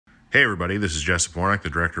Hey everybody, this is Jesse Warnock, the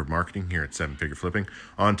Director of Marketing here at Seven Figure Flipping.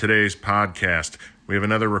 On today's podcast, we have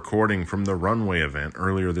another recording from the Runway event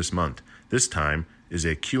earlier this month. This time is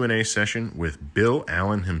a Q&A session with Bill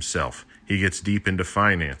Allen himself. He gets deep into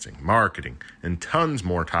financing, marketing, and tons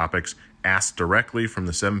more topics asked directly from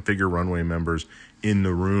the Seven Figure Runway members in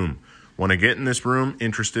the room. Want to get in this room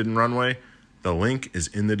interested in Runway? The link is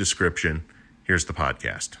in the description. Here's the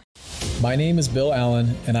podcast. My name is Bill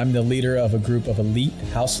Allen, and I'm the leader of a group of elite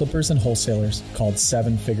house flippers and wholesalers called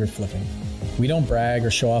Seven Figure Flipping. We don't brag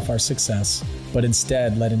or show off our success, but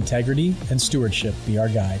instead let integrity and stewardship be our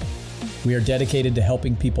guide. We are dedicated to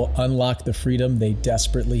helping people unlock the freedom they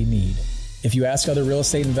desperately need. If you ask other real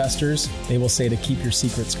estate investors, they will say to keep your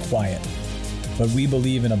secrets quiet. But we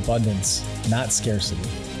believe in abundance, not scarcity,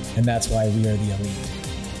 and that's why we are the elite.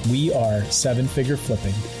 We are Seven Figure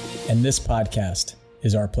Flipping, and this podcast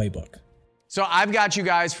is our playbook. So I've got you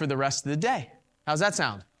guys for the rest of the day. How's that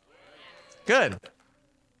sound? Good.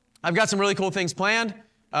 I've got some really cool things planned.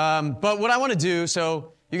 But what I want to do,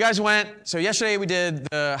 so you guys went, so yesterday we did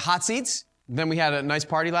the hot seats. Then we had a nice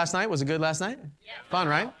party last night. Was it good last night? Yeah. Fun,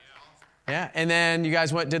 right? Yeah. And then you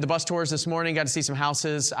guys did the bus tours this morning, got to see some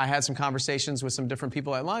houses. I had some conversations with some different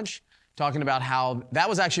people at lunch talking about how that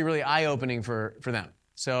was actually really eye-opening for them.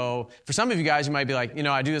 So for some of you guys, you might be like,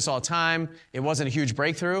 I do this all the time. It wasn't a huge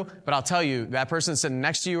breakthrough, but I'll tell you, that person sitting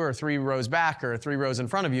next to you or 3 rows back or 3 rows in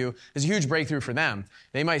front of you is a huge breakthrough for them.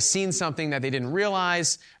 They might have seen something that they didn't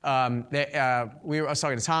realize. I was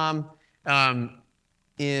talking to Tom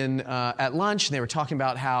at lunch, and they were talking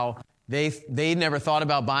about how they never thought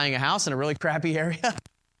about buying a house in a really crappy area,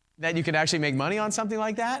 that you could actually make money on something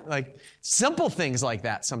like that. Like simple things like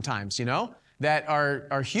that sometimes, that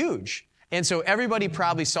are huge. And so everybody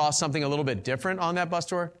probably saw something a little bit different on that bus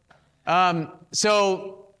tour.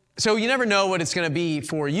 So you never know what it's going to be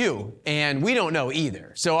for you, and we don't know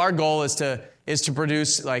either. So our goal is to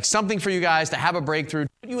produce like something for you guys to have a breakthrough,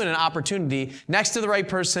 put you in an opportunity next to the right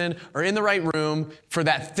person or in the right room for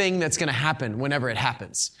that thing that's going to happen whenever it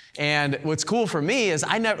happens. And what's cool for me is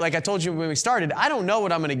like I told you when we started, I don't know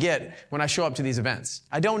what I'm going to get when I show up to these events.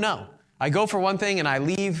 I don't know. I go for one thing and I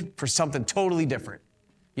leave for something totally different.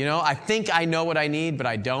 I think I know what I need, but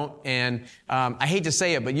I don't. And I hate to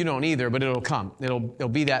say it, but you don't either, but it'll come. It'll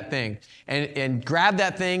be that thing. And grab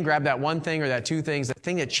that one thing or that 2 things, that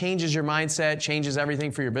thing that changes your mindset, changes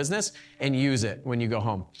everything for your business, and use it when you go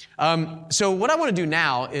home. So what I want to do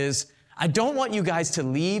now is I don't want you guys to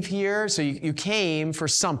leave here. So you came for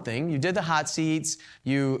something. You did the hot seats.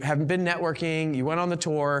 You haven't been networking. You went on the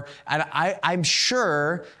tour. And I'm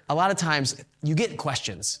sure a lot of times you get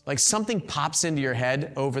questions. Like something pops into your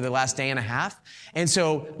head over the last day and a half. And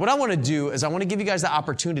so what I want to do is I want to give you guys the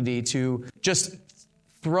opportunity to just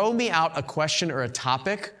throw me out a question or a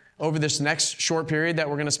topic over this next short period that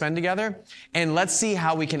we're going to spend together. And let's see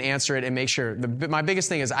how we can answer it and make sure. My biggest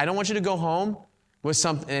thing is I don't want you to go home with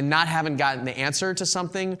something and not having gotten the answer to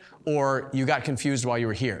something, or you got confused while you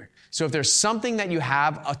were here. So if there's something that you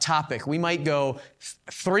have, a topic, we might go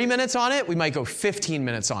 3 minutes on it, we might go 15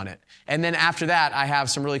 minutes on it. And then after that, I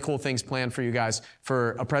have some really cool things planned for you guys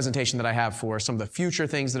for a presentation that I have for some of the future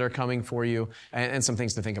things that are coming for you and some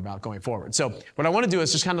things to think about going forward. So what I want to do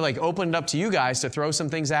is just kind of like open it up to you guys to throw some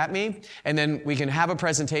things at me, and then we can have a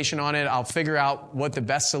presentation on it. I'll figure out what the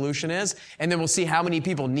best solution is, and then we'll see how many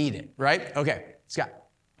people need it, right? Okay. Scott.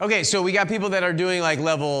 Okay, so we got people that are doing like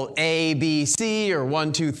level A, B, C, or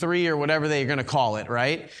 1, 2, 3, or whatever they're going to call it,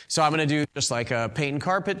 right? So I'm going to do just like a paint and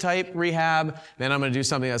carpet type rehab. Then I'm going to do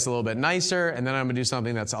something that's a little bit nicer, and then I'm going to do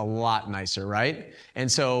something that's a lot nicer, right?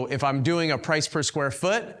 And so if I'm doing a price per square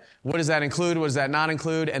foot, what does that include? What does that not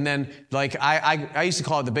include? And then like I used to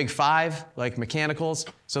call it the big 5, like mechanicals.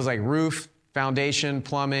 So it's like roof, foundation,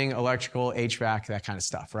 plumbing, electrical, HVAC, that kind of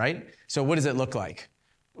stuff, right? So what does it look like?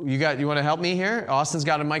 You want to help me here? Austin's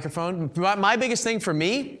got a microphone. My biggest thing for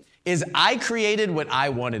me is I created what I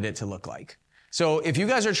wanted it to look like. So if you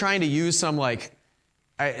guys are trying to use some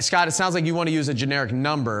Scott, it sounds like you want to use a generic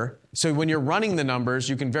number. So when you're running the numbers,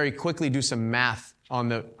 you can very quickly do some math on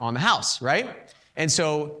the house, right? And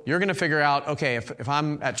so you're going to figure out, okay, if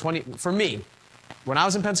I'm at 20, for me, when I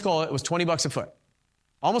was in Pensacola, it was $20 a foot.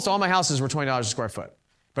 Almost all my houses were $20 a square foot.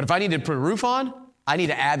 But if I needed to put a roof on, I need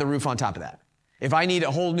to add the roof on top of that. If I need a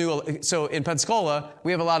whole new, so in Pensacola,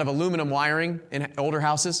 we have a lot of aluminum wiring in older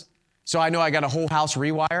houses. So I know I got a whole house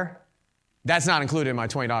rewire. That's not included in my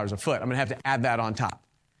 $20 a foot. I'm going to have to add that on top.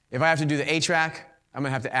 If I have to do the HVAC, I'm going to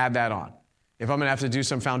have to add that on. If I'm going to have to do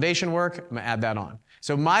some foundation work, I'm going to add that on.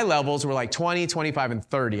 So my levels were like 20, 25, and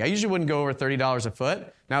 30. I usually wouldn't go over $30 a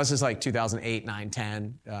foot. Now this is like 2008, 9,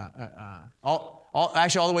 10, actually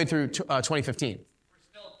all the way through 2015. We're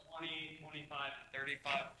still at 20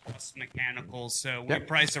 plus mechanicals. So we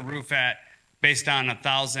price a roof at based on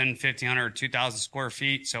 1,000, 1,500, 2,000 square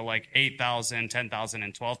feet. So like 8,000, 10,000,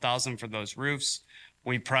 and 12,000 for those roofs.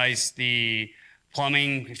 We price the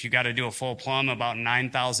plumbing, if you got to do a full plumb, about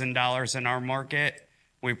 $9,000 in our market.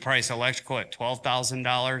 We price electrical at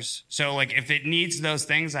 $12,000. So like if it needs those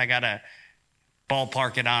things, I got to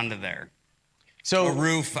ballpark it onto there. So a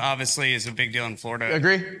roof obviously is a big deal in Florida.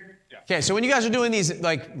 Agree? Yeah. Okay, so when you guys are doing these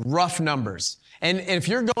like rough numbers, and if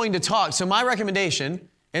you're going to talk, so my recommendation,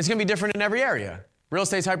 and it's going to be different in every area. Real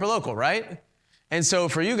estate's hyperlocal, right? And so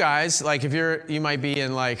for you guys, like if you might be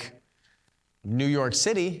in like New York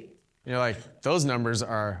City, you're like, those numbers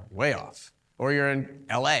are way off. Or you're in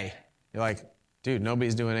LA, you're like, dude,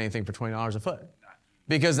 nobody's doing anything for $20 a foot.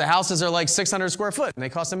 Because the houses are like 600 square foot and they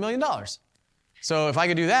cost $1 million. So if I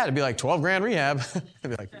could do that, it'd be like 12 grand rehab. I'd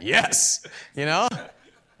be like, yes, you know?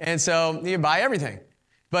 And so you buy everything.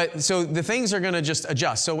 But so the things are going to just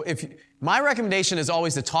adjust. So my recommendation is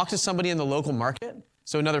always to talk to somebody in the local market.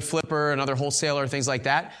 So another flipper, another wholesaler, things like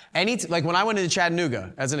that. Like when I went into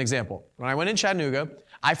Chattanooga, as an example, when I went in Chattanooga,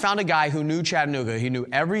 I found a guy who knew Chattanooga. He knew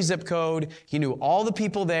every zip code. He knew all the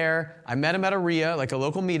people there. I met him at a RIA, like a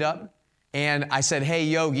local meetup. And I said, hey,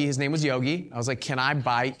 Yogi, his name was Yogi. I was like, can I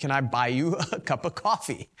buy you a cup of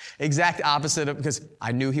coffee? Exact opposite of, because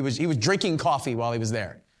I knew he was drinking coffee while he was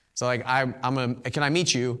there. So like, can I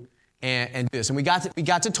meet you and do this? And we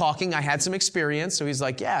got to talking. I had some experience. So he's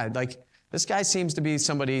like, yeah, like this guy seems to be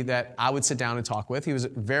somebody that I would sit down and talk with. He was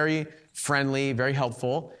very friendly, very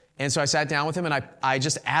helpful. And so I sat down with him and I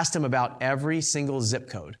just asked him about every single zip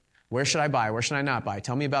code. Where should I buy? Where should I not buy?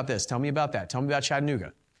 Tell me about this. Tell me about that. Tell me about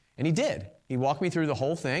Chattanooga. And he did. He walked me through the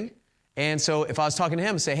whole thing. And so if I was talking to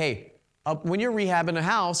him, say, hey, when you're rehabbing a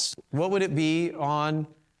house, what would it be on,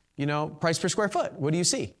 price per square foot? What do you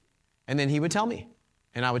see? And then he would tell me.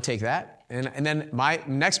 And I would take that. And then my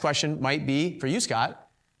next question might be for you, Scott,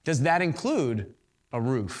 does that include a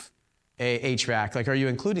roof, a HVAC? Like, are you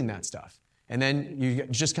including that stuff? And then you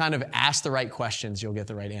just kind of ask the right questions, you'll get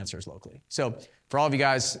the right answers locally. So for all of you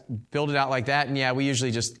guys, build it out like that. And yeah, we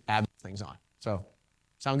usually just add things on. So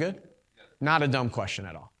sound good? Not a dumb question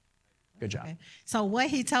at all. Good job. Okay. So what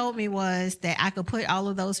he told me was that I could put all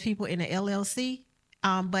of those people in an LLC.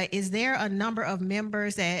 But is there a number of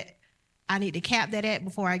members that I need to cap that at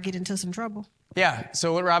before I get into some trouble? Yeah.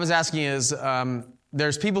 So what Rob is asking is,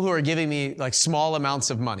 there's people who are giving me like small amounts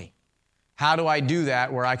of money. How do I do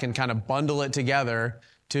that where I can kind of bundle it together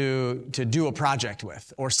to do a project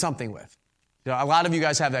with or something with? A lot of you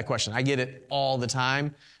guys have that question. I get it all the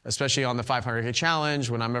time, especially on the 500K challenge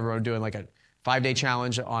when I'm ever doing like a 5-day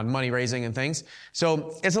challenge on money raising and things.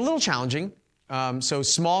 So it's a little challenging. So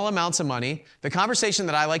small amounts of money. The conversation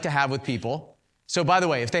that I like to have with people. So by the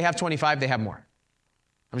way, if they have 25, they have more.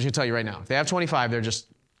 I'm just going to tell you right now. If they have 25, they're just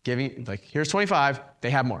giving, like, here's 25, they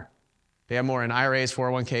have more. They have more in IRAs,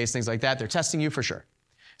 401ks, things like that. They're testing you for sure.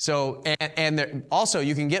 So, and also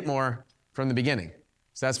you can get more from the beginning.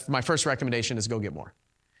 So that's my first recommendation is go get more.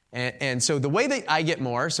 And so the way that I get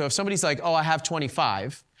more, so if somebody's like, oh, I have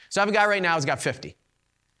 25. So I have a guy right now who's got 50.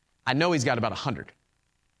 I know he's got about 100.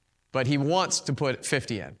 But he wants to put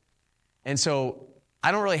 50 in. And so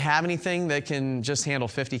I don't really have anything that can just handle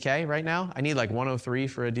 50K right now. I need like 103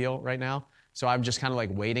 for a deal right now. So I'm just kind of like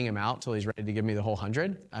waiting him out till he's ready to give me the whole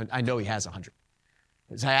 100. I know he has 100.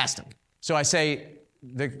 So I asked him. So I say,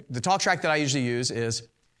 the talk track that I usually use is,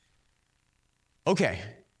 okay,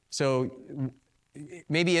 so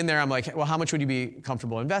maybe in there I'm like, well, how much would you be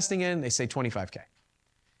comfortable investing in? They say 25K.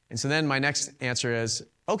 And so then my next answer is,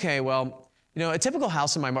 okay, well, a typical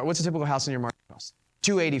house in my market, what's a typical house in your market cost?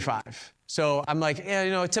 $285. So I'm like,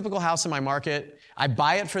 yeah, a typical house in my market, I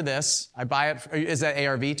buy it for this. Is that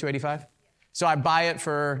ARV, 285? So I buy it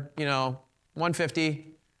for,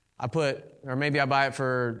 150. Or maybe I buy it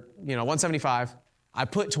for, 175. I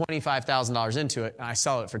put $25,000 into it and I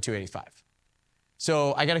sell it for 285.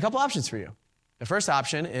 So I got a couple options for you. The first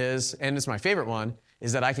option is, and it's my favorite one,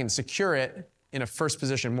 is that I can secure it in a first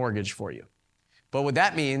position mortgage for you. But what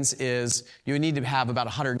that means is you need to have about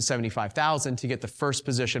 $175,000 to get the first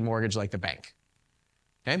position mortgage like the bank.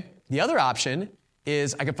 Okay? The other option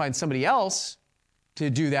is I could find somebody else to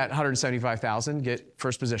do that $175,000, get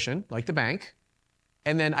first position like the bank,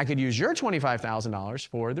 and then I could use your $25,000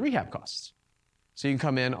 for the rehab costs. So you can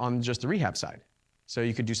come in on just the rehab side. So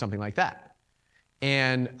you could do something like that.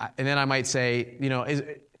 And then I might say,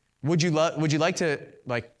 would you like to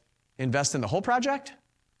invest in the whole project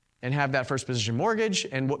and have that first position mortgage?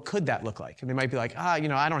 And what could that look like? And they might be like, I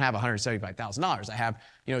don't have $175,000. I have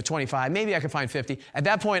 25. Maybe I could find 50. At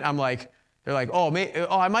that point, I'm like, they're like,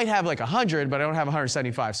 I might have like 100, but I don't have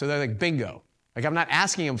 175. So they're like, bingo. Like I'm not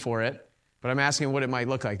asking them for it, but I'm asking them what it might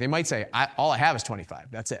look like. They might say, all I have is 25.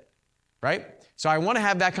 That's it, right? So I want to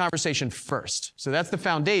have that conversation first. So that's the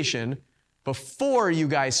foundation before you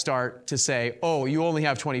guys start to say, oh, you only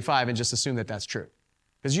have 25 and just assume that that's true.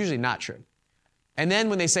 Because it's usually not true. And then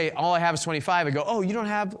when they say, all I have is 25, I go, oh,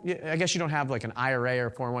 I guess you don't have like an IRA or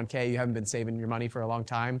 401k. You haven't been saving your money for a long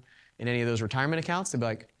time in any of those retirement accounts. They'd be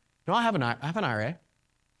like, no, I have an IRA.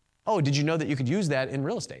 Oh, did you know that you could use that in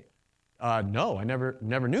real estate? No, I never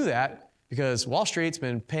knew that because Wall Street's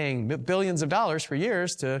been paying billions of dollars for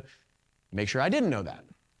years to make sure I didn't know that,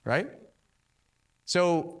 right?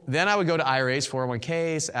 So then I would go to IRAs,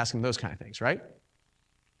 401ks, ask them those kind of things, right?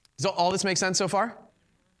 Does all this make sense so far?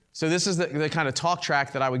 So this is the kind of talk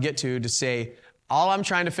track that I would get to say, all I'm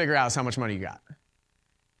trying to figure out is how much money you got.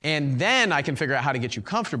 And then I can figure out how to get you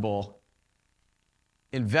comfortable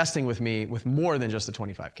investing with me with more than just the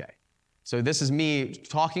 25K. So this is me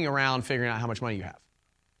talking around, figuring out how much money you have,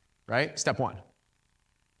 right? Step one.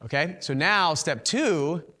 Okay, so now step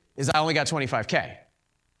two is I only got 25K.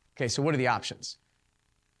 Okay, so what are the options?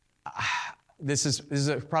 This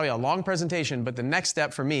is probably a long presentation, but the next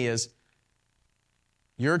step for me is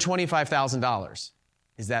your $25,000.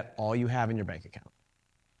 Is that all you have in your bank account?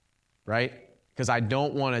 Right? Because I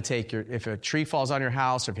don't want to take if a tree falls on your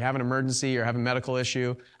house or if you have an emergency or have a medical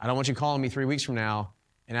issue, I don't want you calling me 3 weeks from now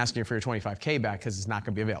and asking you for your 25K back because it's not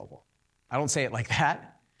going to be available. I don't say it like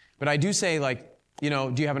that, but I do say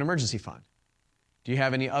do you have an emergency fund? Do you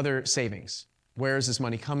have any other savings? Where is this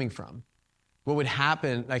money coming from? What would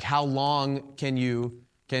happen? Like how long can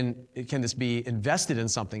this be invested in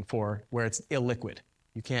something for where it's illiquid?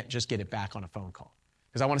 You can't just get it back on a phone call.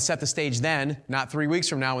 Because I want to set the stage then, not 3 weeks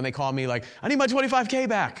from now when they call me like, I need my 25K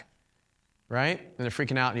back, right? And they're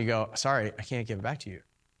freaking out and you go, sorry, I can't give it back to you.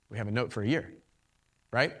 We have a note for a year,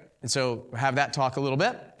 right? And so have that talk a little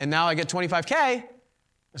bit. And now I get 25K. I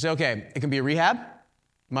say, okay, it can be a rehab,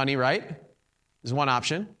 money, right? Is one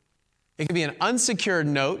option. It could be an unsecured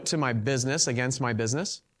note to my business against my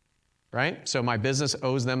business, right? So my business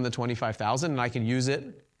owes them the $25,000 and I can use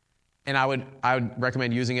it. And I would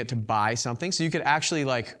recommend using it to buy something. So you could actually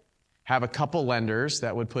have a couple lenders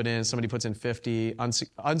that would somebody puts in 50,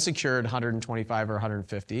 unsecured 125 or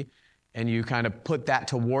 150, and you kind of put that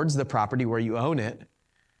towards the property where you own it.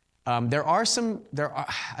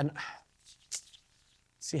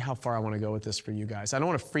 See how far I want to go with this for you guys. I don't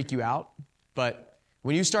want to freak you out, but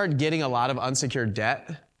when you start getting a lot of unsecured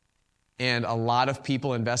debt and a lot of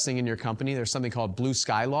people investing in your company, there's something called blue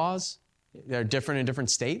sky laws. They're different in different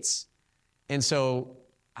states. And so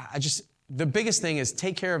the biggest thing is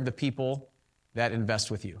take care of the people that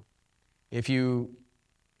invest with you.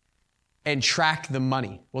 And track the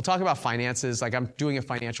money. We'll talk about finances. Like I'm doing a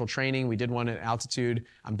financial training. We did one at Altitude.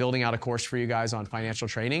 I'm building out a course for you guys on financial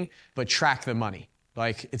training, but track the money.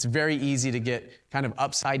 Like it's very easy to get kind of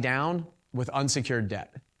upside down with unsecured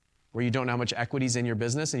debt, where you don't know how much equity's in your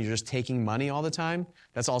business and you're just taking money all the time.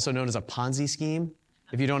 That's also known as a Ponzi scheme.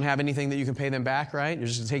 If you don't have anything that you can pay them back, right? You're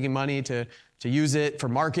just taking money to use it for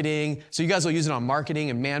marketing. So you guys will use it on marketing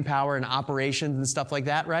and manpower and operations and stuff like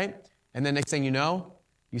that, right? And then next thing you know,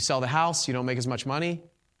 you sell the house, you don't make as much money,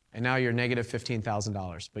 and now you're negative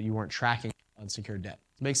 $15,000, but you weren't tracking unsecured debt.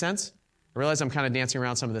 Does it make sense? I realize I'm kind of dancing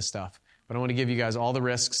around some of this stuff, but I want to give you guys all the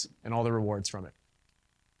risks and all the rewards from it.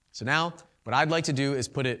 So now, what I'd like to do is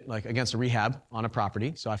put it against a rehab on a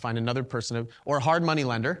property. So I find another person or a hard money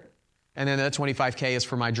lender. And then that 25K is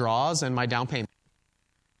for my draws and my down payment,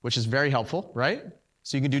 which is very helpful, right?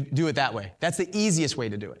 So you can do it that way. That's the easiest way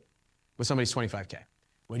to do it with somebody's 25K.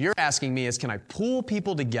 What you're asking me is, can I pool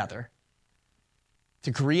people together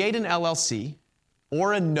to create an LLC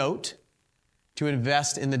or a note to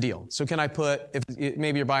invest in the deal? So can I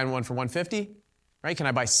maybe you're buying one for $150, right? Can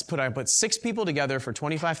I put 6 people together for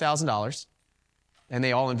 $25,000 and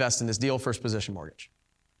they all invest in this deal, first position mortgage?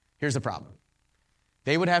 Here's the problem.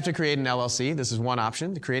 They would have to create an LLC. This is one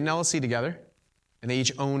option, to create an LLC together, and they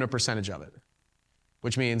each own a percentage of it,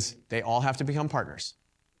 which means they all have to become partners.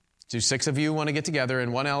 So 6 of you want to get together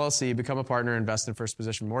in one LLC, become a partner, invest in first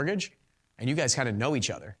position mortgage, and you guys kind of know each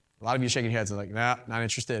other. A lot of you shaking your heads and like, nah, not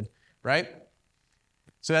interested, right?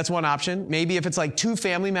 So that's one option. Maybe if it's 2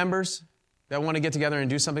 family members that want to get together and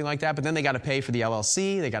do something like that, but then they got to pay for the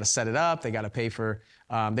LLC, they got to set it up, they got to pay for,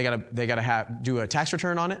 they got to do a tax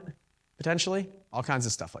return on it, potentially, all kinds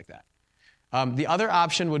of stuff like that. The other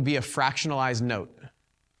option would be a fractionalized note.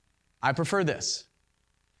 I prefer this.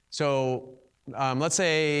 So let's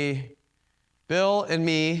say Bill and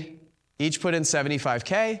me each put in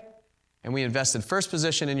 $75K, and we invested first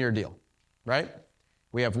position in your deal, right?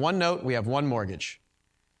 We have one note, we have one mortgage.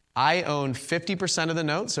 I own 50% of the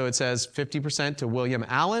note, so it says 50% to William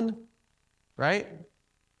Allen, right?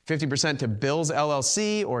 50% to Bill's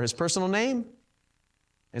LLC or his personal name.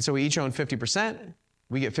 And so we each own 50%.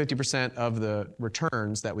 We get 50% of the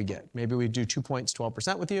returns that we get. Maybe we do 2 points,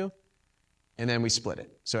 12% with you, and then we split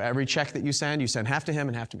it. So every check that you send half to him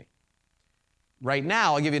and half to me. Right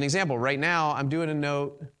now, I'll give you an example. Right now, I'm doing a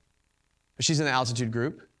note. She's in the Altitude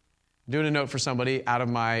group. I'm doing a note for somebody out of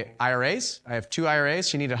my IRAs. I have 2 IRAs.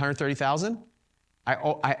 She needed $130,000.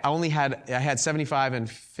 I had 75 and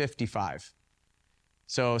 55.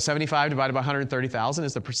 So 75 divided by 130,000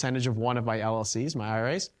 is the percentage of one of my LLCs, my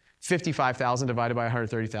IRAs. 55,000 divided by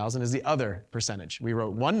 130,000 is the other percentage. We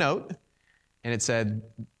wrote one note, and it said,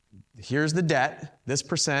 here's the debt, this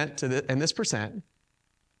percent to this, and this percent.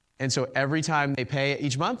 And so every time they pay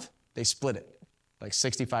each month, they split it, like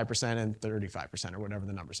 65% and 35% or whatever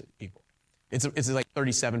the numbers equal. It's like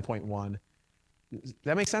 37.1. Does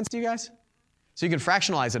that make sense to you guys? So you can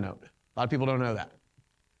fractionalize a note. A lot of people don't know that.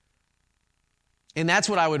 And that's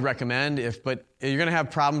what I would recommend but you're going to have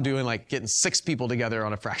a problem doing like getting 6 people together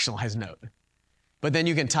on a fractionalized note. But then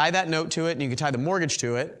you can tie that note to it and you can tie the mortgage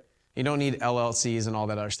to it. You don't need LLCs and all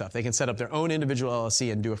that other stuff. They can set up their own individual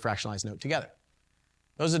LLC and do a fractionalized note together.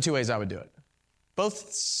 Those are the 2 ways I would do it.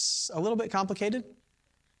 Both a little bit complicated,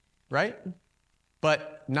 right?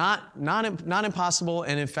 But not impossible.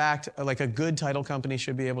 And in fact, like a good title company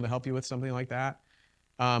should be able to help you with something like that.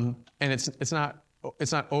 And it's not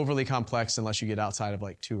overly complex unless you get outside of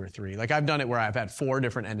like 2 or 3. Like I've done it where I've had 4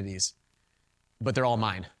 different entities, but they're all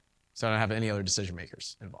mine. So I don't have any other decision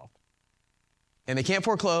makers involved. And they can't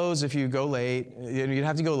foreclose if you go late. You'd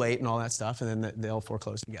have to go late and all that stuff, and then they'll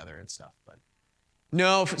foreclose together and stuff. But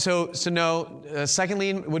no, so no, second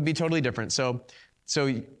lien would be totally different. So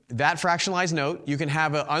that fractionalized note, you can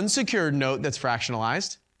have an unsecured note that's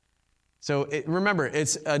fractionalized. So remember,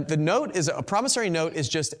 it's the note is a promissory note is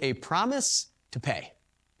just a promise to pay.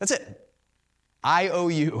 That's it.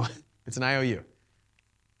 IOU. It's an IOU.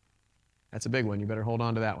 That's a big one. You better hold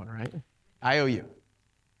on to that one, right? IOU.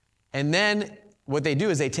 And then what they do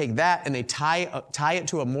is they take that and they tie it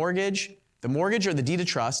to a mortgage, the mortgage or the deed of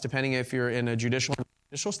trust, depending if you're in a judicial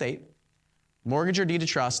state. Mortgage or deed of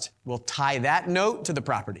trust will tie that note to the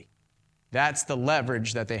property. That's the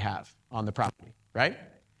leverage that they have on the property, right?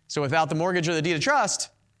 So without the mortgage or the deed of trust,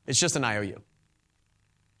 it's just an IOU,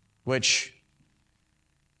 which,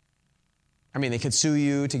 I mean, they could sue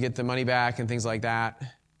you to get the money back and things like that,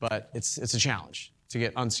 but it's a challenge to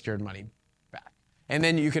get unsecured money back. And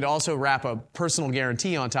then you could also wrap a personal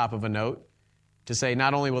guarantee on top of a note to say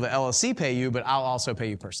not only will the LLC pay you, but I'll also pay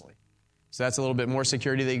you personally. So that's a little bit more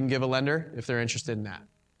security that you can give a lender if they're interested in that.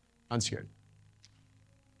 Unsecured.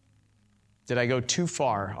 Did I go too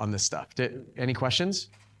far on this stuff? Any questions?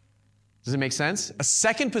 Does it make sense? A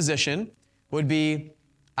second position would be,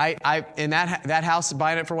 in that house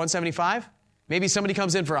buying it for $175, maybe somebody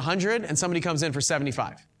comes in for $100 and somebody comes in for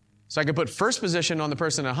 $75. So I could put first position on the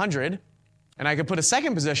person at $100, and I could put a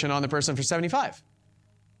second position on the person for $75.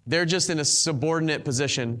 They're just in a subordinate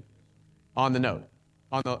position on the note,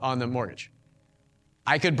 on the mortgage.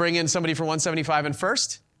 I could bring in somebody for $175 in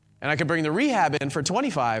first, and I could bring the rehab in for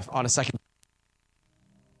 $25 on a second.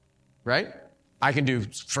 Right? I can do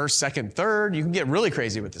first, second, third. You can get really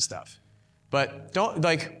crazy with this stuff. But don't,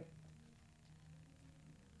 like,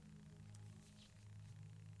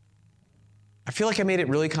 I feel like I made it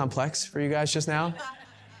really complex for you guys just now.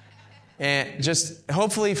 And just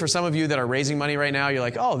hopefully for some of you that are raising money right now, you're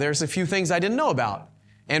like, oh, there's a few things I didn't know about.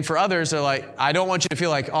 And for others, they're like, I don't want you to feel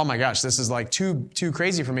like, oh my gosh, this is like too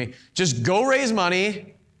crazy for me. Just go raise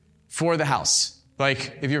money for the house.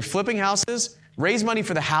 Like, if you're flipping houses, raise money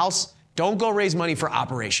for the house. Don't go raise money for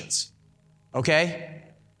operations. Okay?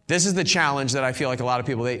 This is the challenge that I feel like a lot of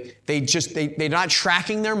people, they're not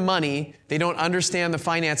tracking their money. They don't understand the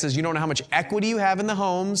finances. You don't know how much equity you have in the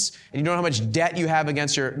homes, and you don't know how much debt you have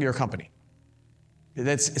against your company.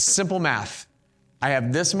 That's simple math. I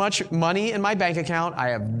have this much money in my bank account. I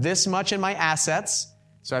have this much in my assets.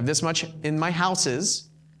 So I have this much in my houses,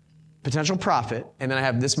 potential profit, and then I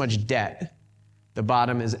have this much debt. The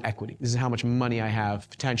bottom is equity. This is how much money I have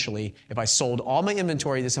potentially. If I sold all my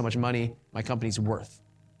inventory, this is how much money my company's worth.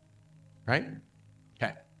 Right?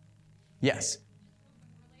 Okay. Yes.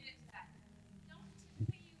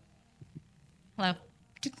 Hello.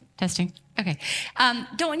 Testing. Okay.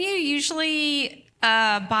 Don't you usually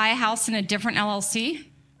buy a house in a different LLC?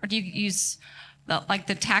 Or do you use,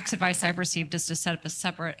 the tax advice I've received is to set up a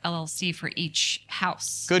separate LLC for each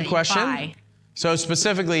house? Good question. Buy? So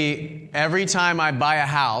specifically, every time I buy a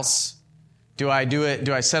house, do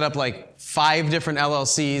I set up like 5 different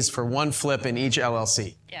LLCs for one flip in each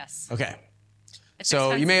LLC. Yes. Okay. It's So you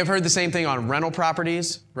expensive. may have heard the same thing on rental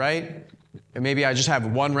properties, right? And maybe I just have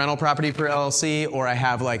one rental property per LLC, or I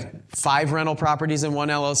have like 5 rental properties in one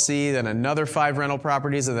LLC, then another 5 rental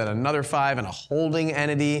properties, and then another 5, and a holding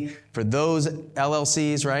entity for those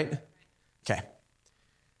LLCs, right? Okay.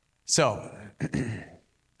 So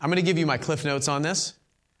I'm going to give you my Cliff Notes on this.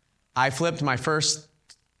 I flipped my first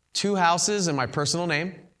 2 houses in my personal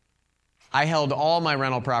name. I held all my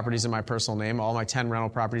rental properties in my personal name, all my 10 rental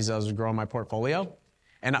properties that I was growing my portfolio.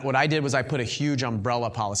 And what I did was I put a huge umbrella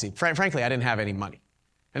policy. Frankly, I didn't have any money.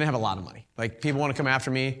 I didn't have a lot of money. Like, people want to come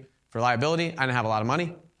after me for liability. I didn't have a lot of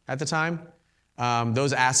money at the time.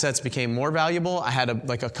 Those assets became more valuable. I had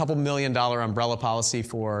a couple $1 million umbrella policy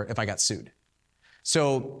for if I got sued.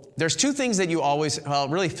 So there's 2 things that you always, well,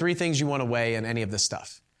 really 3 things you want to weigh in any of this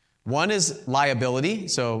stuff. One is liability.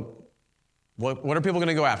 So what are people going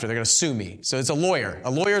to go after? They're going to sue me. So it's a lawyer.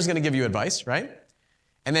 A lawyer is going to give you advice, right?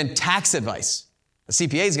 And then tax advice. A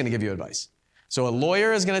CPA is going to give you advice. So a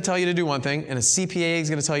lawyer is going to tell you to do one thing, and a CPA is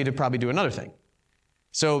going to tell you to probably do another thing.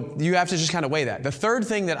 So you have to just kind of weigh that. The third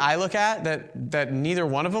thing that I look at that neither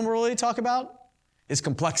one of them really talk about is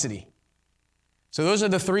complexity. So those are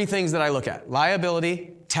the 3 things that I look at: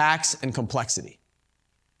 liability, tax, and complexity.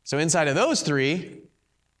 So inside of those 3,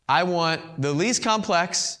 I want the least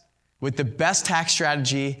complex with the best tax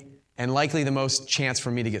strategy and likely the most chance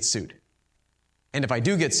for me to get sued. And if I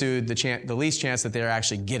do get sued, the least chance that they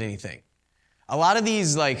actually get anything. A lot of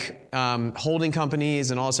these holding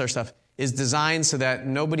companies and all this other stuff is designed so that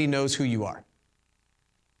nobody knows who you are.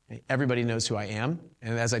 Everybody knows who I am.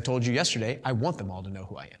 And as I told you yesterday, I want them all to know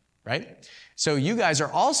who I am, right? So you guys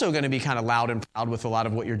are also going to be kind of loud and proud with a lot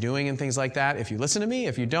of what you're doing and things like that. If you listen to me,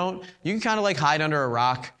 if you don't, you can kind of like hide under a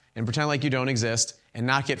rock and pretend like you don't exist and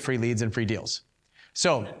not get free leads and free deals.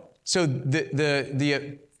 So the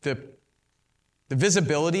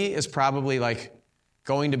visibility is probably like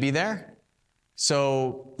going to be there.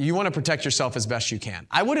 So you want to protect yourself as best you can.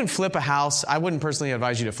 I wouldn't flip a house. I wouldn't personally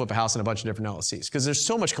advise you to flip a house in a bunch of different LLCs because there's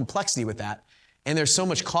so much complexity with that. And there's so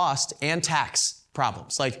much cost and tax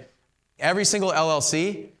problems. Like, every single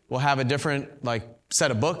LLC will have a different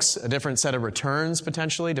set of books, a different set of returns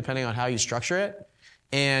potentially, depending on how you structure it.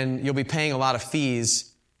 And you'll be paying a lot of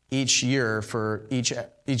fees each year for each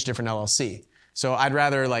different LLC. So I'd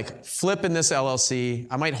rather flip in this LLC.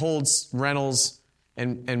 I might hold rentals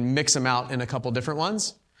and mix them out in a couple different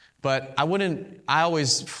ones, but I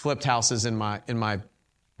always flipped houses in my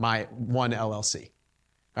one LLC,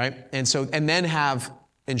 right? And then have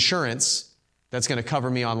insurance that's going to cover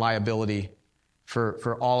me on liability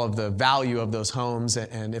for all of the value of those homes,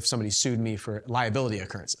 and if somebody sued me for liability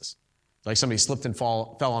occurrences. Like somebody slipped and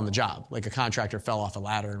fell on the job, like a contractor fell off a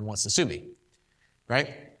ladder and wants to sue me,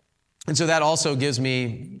 right? And so that also gives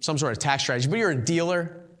me some sort of tax strategy. But you're a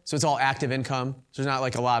dealer, so it's all active income. So there's not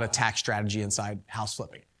like a lot of tax strategy inside house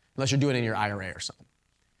flipping, unless you're doing it in your IRA or something.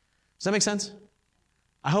 Does that make sense?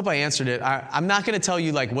 I hope I answered it. I'm not going to tell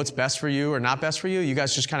you what's best for you or not best for you. You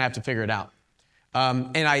guys just kind of have to figure it out.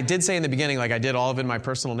 And I did say in the beginning, I did all of it in my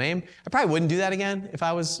personal name. I probably wouldn't do that again if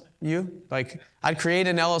I was you. I'd create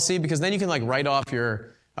an LLC because then you can write off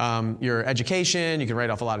your education. You can write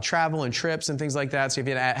off a lot of travel and trips and things like that. So if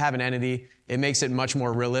you have an entity, it makes it much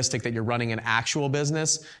more realistic that you're running an actual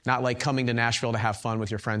business, not like coming to Nashville to have fun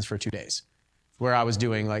with your friends for 2 days, where I was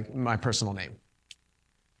doing my personal name.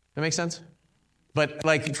 That makes sense? But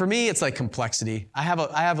for me, it's complexity.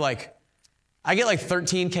 I get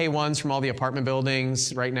 13 K1s from all the apartment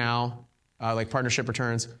buildings right now, partnership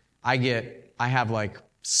returns. I have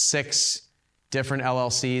 6 different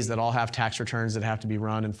LLCs that all have tax returns that have to be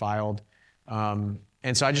run and filed. And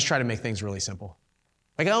so I just try to make things really simple.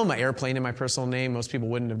 I own my airplane in my personal name. Most people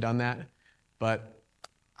wouldn't have done that. But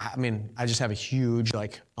I just have a huge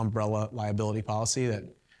umbrella liability policy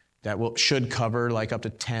that should cover up to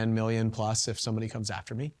 10 million plus if somebody comes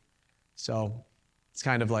after me. So it's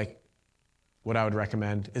kind of what I would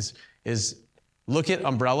recommend is look at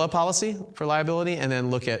umbrella policy for liability and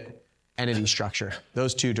then look at entity structure.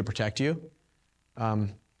 Those 2 to protect you.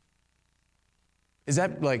 Is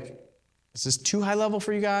this too high level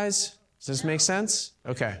for you guys? Does this make sense?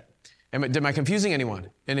 Okay. Am I confusing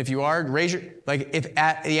anyone? And if you are, if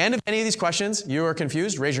at the end of any of these questions you are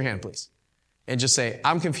confused, raise your hand, please. And just say,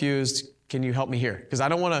 I'm confused. Can you help me here? Because I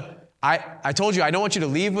don't want to, I told you I don't want you to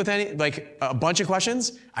leave with a bunch of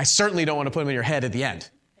questions. I certainly don't want to put them in your head at the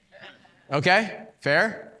end. Okay?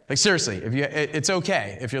 Fair? Seriously, it's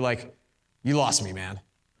okay if you're you lost me, man.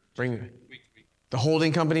 Bring the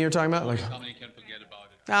holding company you're talking about? The holding company can forget about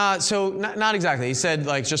So not exactly. He said,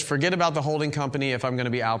 like, just forget about the holding company if I'm going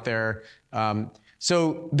to be out there.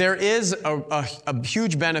 So there is a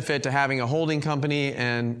huge benefit to having a holding company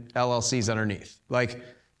and LLCs underneath. Like,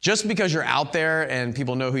 just because you're out there and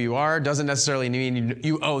people know who you are doesn't necessarily mean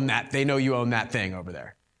you own that. They know you own that thing over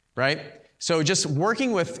there, right? So just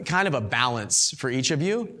working with kind of a balance for each of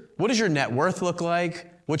you. What does your net worth look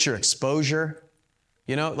like? What's your exposure?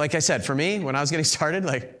 You know, like I said, for me, when I was getting started,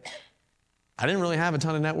 like, I didn't really have a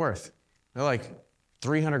ton of net worth. They're like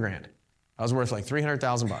 300 grand. I was worth like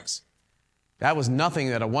 300,000 bucks. That was nothing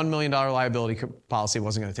that a $1 million liability policy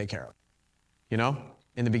wasn't going to take care of, you know,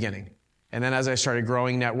 in the beginning. And then as I started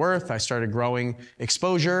growing net worth, I started growing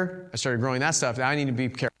exposure, I started growing that stuff. Now I need to be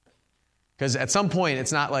careful. Because at some point,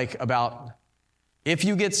 it's not like about if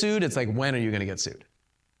you get sued, it's like, when are you going to get sued?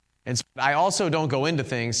 And so I also don't go into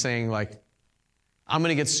things saying like, I'm going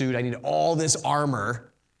to get sued. I need all this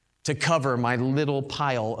armor to cover my little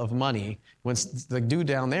pile of money. When the dude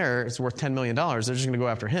down there is worth $10 million, they're just going to go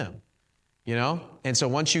after him, you know? And so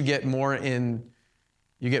once you get more in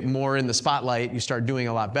the spotlight, you start doing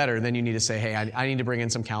a lot better, then you need to say, hey, I need to bring in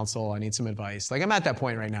some counsel. I need some advice. Like, I'm at that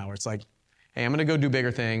point right now where it's like, hey, I'm going to go do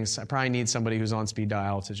bigger things. I probably need somebody who's on speed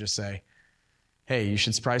dial to just say, hey, you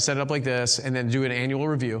should probably set it up like this, and then do an annual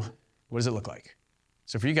review. What does it look like?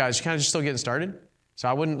 So for you guys, you're kind of just still getting started. So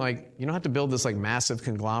I wouldn't you don't have to build this like massive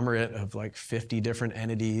conglomerate of like 50 different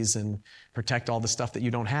entities and protect all the stuff that you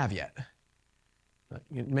don't have yet.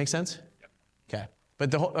 Make sense? Yep. Okay.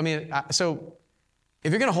 But so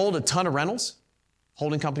if you're going to hold a ton of rentals,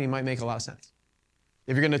 holding company might make a lot of sense.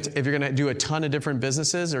 If you're going to do a ton of different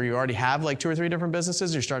businesses, or you already have like 2 or 3 different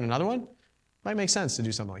businesses, you're starting another one, might make sense to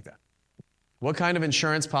do something like that. What kind of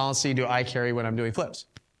insurance policy do I carry when I'm doing flips?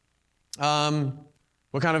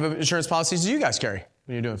 What kind of insurance policies do you guys carry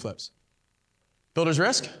when you're doing flips? Builder's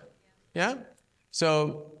risk? Yeah?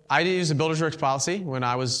 So I use a builder's risk policy when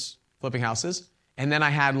I was flipping houses. And then I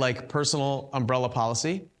had like personal umbrella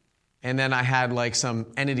policy. And then I had like some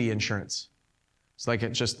entity insurance. It's like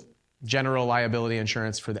it's just general liability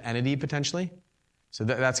insurance for the entity potentially. So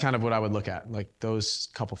that's kind of what I would look at, like those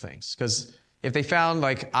couple things. Because if they found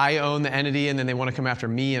like I own the entity and then they want to come after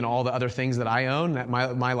me and all the other things that I own, that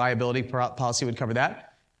my liability policy would cover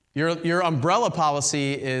that. Your umbrella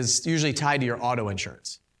policy is usually tied to your auto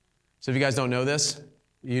insurance. So if you guys don't know this,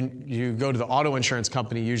 you go to the auto insurance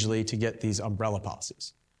company usually to get these umbrella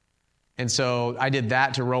policies. And so I did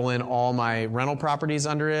that to roll in all my rental properties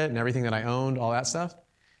under it and everything that I owned, all that stuff.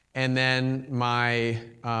 And then my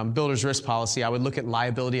builder's risk policy, I would look at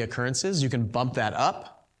liability occurrences. You can bump that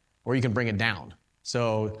up or you can bring it down.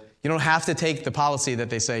 So you don't have to take the policy that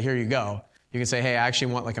they say, here you go. You can say, hey, I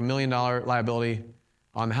actually want like $1 million liability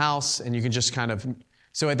on the house. And you can just kind of,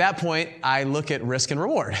 so at that point, I look at risk and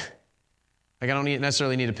reward. Like I don't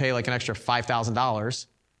necessarily need to pay like an extra $5,000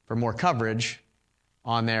 for more coverage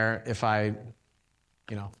on there if I,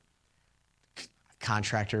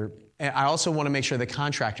 contractor. And I also want to make sure the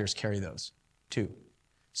contractors carry those too.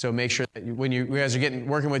 So make sure that when you guys are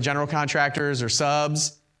working with general contractors or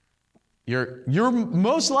subs, you're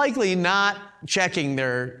most likely not checking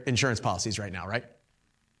their insurance policies right now, right?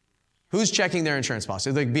 Who's checking their insurance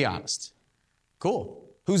policies? Like, be honest. Cool.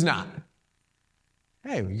 Who's not?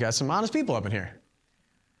 Hey, we got some honest people up in here.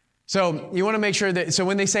 So you want to make sure that, so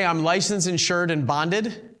when they say I'm licensed, insured, and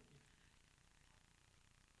bonded,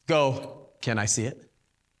 go, can I see it?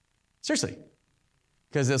 Seriously.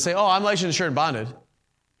 Because they'll say, oh, I'm licensed, insured, and bonded.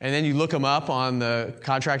 And then you look them up on the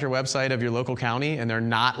contractor website of your local county and they're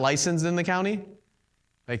not licensed in the county.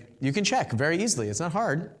 Like, you can check very easily. It's not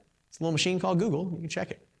hard. It's a little machine called Google. You can check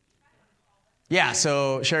it. Yeah,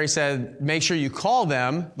 so Sherry said, make sure you call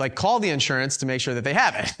them, like call the insurance to make sure that they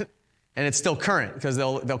have it. And it's still current because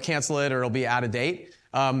they'll cancel it or it'll be out of date.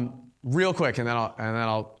 Real quick, and then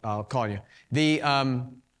I'll call you.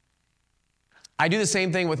 I do the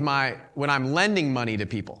same thing with when I'm lending money to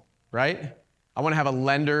people, right? I want to have a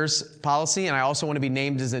lender's policy, and I also want to be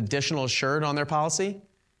named as additional insured on their policy.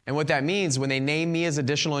 And what that means, when they name me as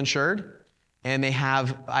additional insured and they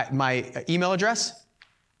have my email address,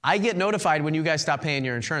 I get notified when you guys stop paying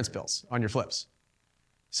your insurance bills on your flips.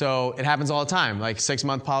 So it happens all the time. Like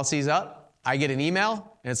 6-month policy's up, I get an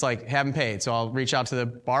email, and it's like, haven't paid. So I'll reach out to the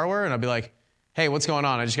borrower, and I'll be like, hey, what's going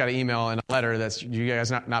on? I just got an email and a letter that's you guys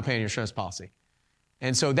not paying your insurance policy.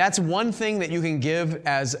 And so that's one thing that you can give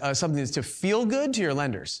as something that's to feel good to your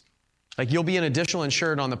lenders. Like, you'll be an additional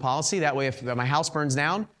insured on the policy. That way, if my house burns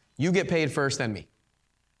down, you get paid first, then me.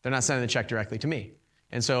 They're not sending the check directly to me.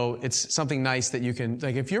 And so it's something nice that you can,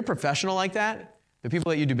 like, if you're professional like that, the people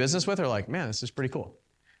that you do business with are like, man, this is pretty cool.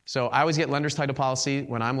 So I always get lender's title policy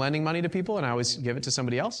when I'm lending money to people, and I always give it to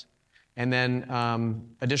somebody else. And then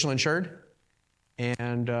additional insured.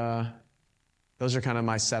 And those are kind of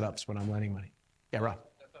my setups when I'm lending money. Yeah, Rob.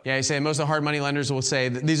 Yeah, you say most of the hard money lenders will say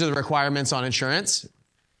that these are the requirements on insurance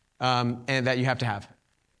and that you have to have.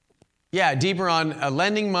 Yeah, deeper on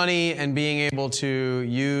lending money and being able to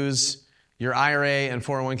use your IRA and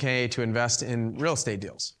 401k to invest in real estate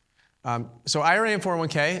deals. So IRA and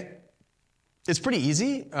 401k, it's pretty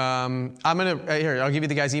easy. I'll give you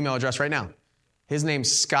the guy's email address right now. His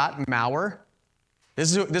name's Scott Mauer.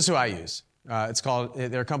 This is who I use.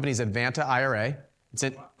 Their company's Advanta IRA. It's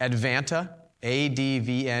at Advanta,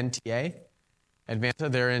 ADVNTA.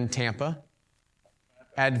 Advanta, they're in Tampa.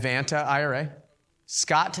 Advanta IRA.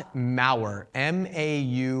 Scott Maurer,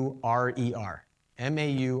 Maurer. Maurer.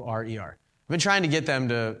 I've been trying to get them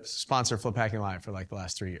to sponsor Flip Hacking Live for like the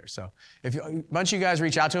last 3 years. So if a bunch of you guys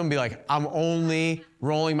reach out to them and be like, I'm only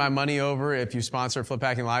rolling my money over if you sponsor Flip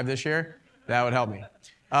Hacking Live this year, that would help me.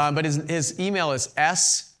 But his email is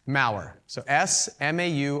smaurer, so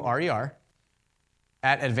SMAURER,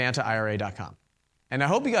 at AdvantaIRA.com. And I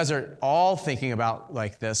hope you guys are all thinking about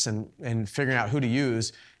like this and figuring out who to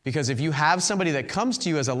use, because if you have somebody that comes to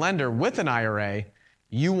you as a lender with an IRA,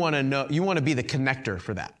 you want to be the connector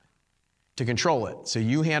for that, to control it. So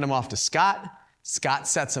you hand them off to Scott. Scott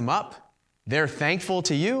sets them up. They're thankful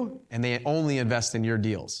to you, and they only invest in your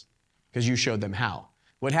deals because you showed them how.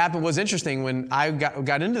 What happened was interesting when I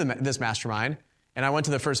got into this mastermind, and I went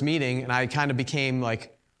to the first meeting, and I kind of became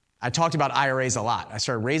like, I talked about IRAs a lot. I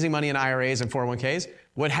started raising money in IRAs and 401ks.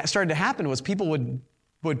 What started to happen was people would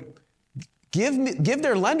give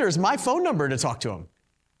their lenders my phone number to talk to them,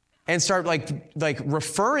 and start like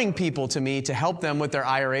referring people to me to help them with their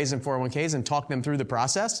IRAs and 401ks and talk them through the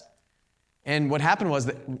process. And what happened was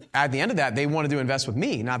that at the end of that, they wanted to invest with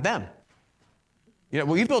me, not them.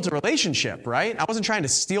 We built a relationship, right? I wasn't trying to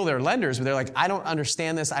steal their lenders, but they're like, I don't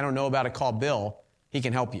understand this. I don't know about it. Call Bill. He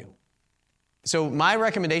can help you. So my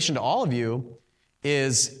recommendation to all of you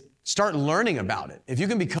is start learning about it. If you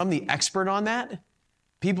can become the expert on that,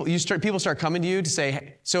 people start coming to you to say,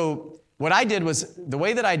 hey. So what I did was, the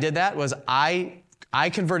way that I did that was I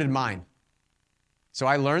converted mine. So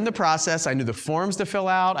I learned the process. I knew the forms to fill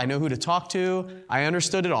out. I knew who to talk to. I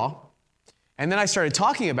understood it all. And then I started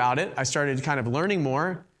talking about it. I started kind of learning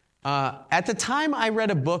more. At the time, I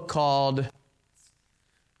read a book called,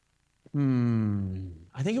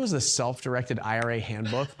 I think it was the Self-Directed IRA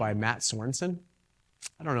Handbook by Matt Sorensen.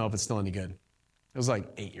 I don't know if it's still any good. It was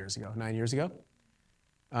like 9 years ago.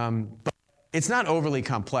 But it's not overly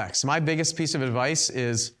complex. My biggest piece of advice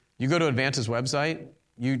is you go to Advanta's website,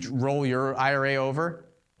 you roll your IRA over,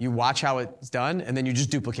 you watch how it's done, and then you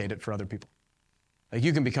just duplicate it for other people. Like,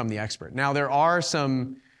 you can become the expert. Now, there are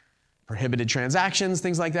some prohibited transactions,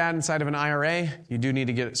 things like that inside of an IRA. You do need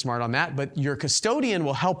to get smart on that, but your custodian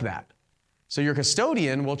will help that. So your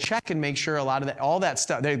custodian will check and make sure all that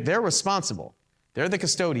stuff, they're responsible. They're the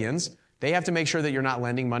custodians. They have to make sure that you're not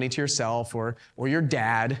lending money to yourself or your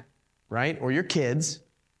dad, right? Or your kids.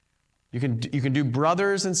 You can do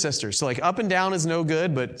brothers and sisters. So like up and down is no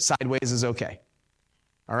good, but sideways is okay.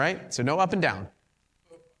 All right? So no up and down.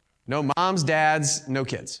 No moms, dads, no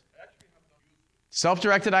kids.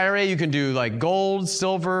 Self-directed IRA, you can do like gold,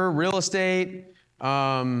 silver, real estate,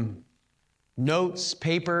 notes,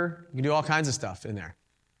 paper. You can do all kinds of stuff in there.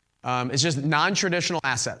 It's just non-traditional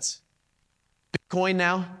assets. Bitcoin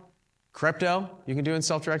now, crypto, you can do in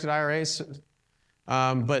self-directed IRAs,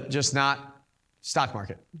 but just not stock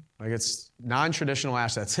market. Like, it's non-traditional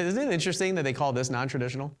assets. Isn't it interesting that they call this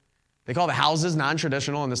non-traditional? They call the houses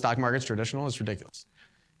non-traditional and the stock market's traditional. It's ridiculous.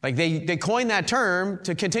 Like, they coined that term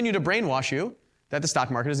to continue to brainwash you that the stock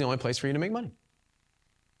market is the only place for you to make money.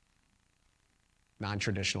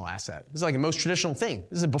 Non-traditional asset. This is like the most traditional thing.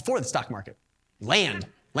 This is before the stock market. Land.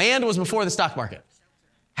 Land was before the stock market.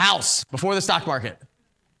 House, before the stock market.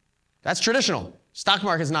 That's traditional. Stock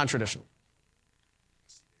market is non-traditional.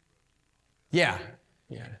 Yeah.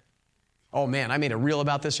 Oh man, I made a reel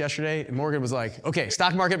about this yesterday. And Morgan was like, okay,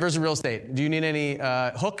 stock market versus real estate. Do you need any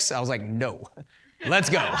hooks? I was like, no.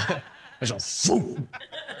 Let's go.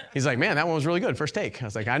 He's like, man, that one was really good. First take. I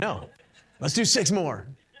was like, I know. Let's do 6 more.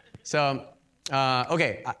 So,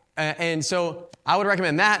 okay. And so I would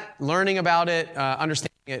recommend that, learning about it,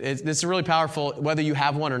 understanding it. This is really powerful, whether you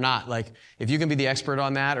have one or not. Like, if you can be the expert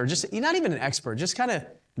on that, or just, you're not even an expert, just kind of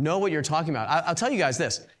know what you're talking about. I'll tell you guys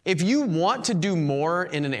this. If you want to do more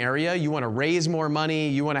in an area, you want to raise more money,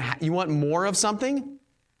 you want more of something,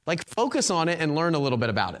 like, focus on it and learn a little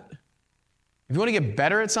bit about it. If you want to get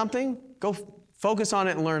better at something, go focus on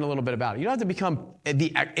it and learn a little bit about it. You don't have to become you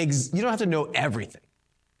don't have to know everything.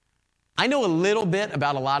 I know a little bit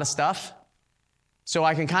about a lot of stuff, so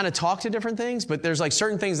I can kind of talk to different things, but there's like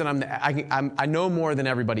certain things that I know more than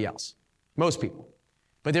everybody else, most people.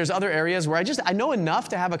 But there's other areas where I know enough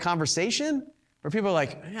to have a conversation where people are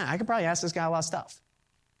like, yeah, I could probably ask this guy a lot of stuff.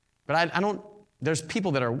 But I don't, there's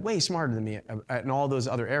people that are way smarter than me in all those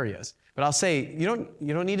other areas. But I'll say, you don't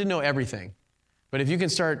need to know everything. But if you can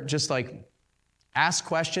start just like ask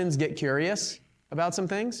questions, get curious about some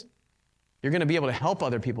things, you're going to be able to help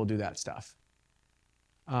other people do that stuff.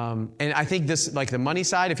 And I think this, like the money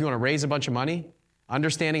side, if you want to raise a bunch of money,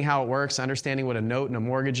 understanding how it works, understanding what a note and a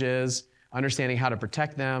mortgage is, understanding how to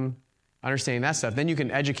protect them, understanding that stuff, then you can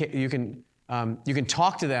educate, you can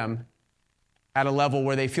talk to them at a level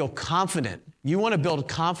where they feel confident. You want to build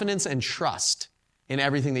confidence and trust in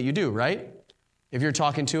everything that you do, right? If you're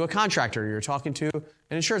talking to a contractor, you're talking to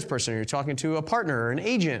an insurance person, or you're talking to a partner or an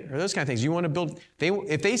agent or those kind of things, you want to build,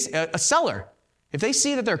 a seller, if they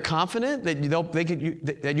see that they're confident that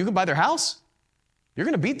that you can buy their house, you're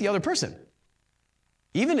going to beat the other person.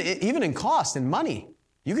 Even in cost and money.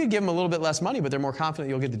 You could give them a little bit less money, but they're more confident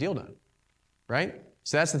you'll get the deal done, right?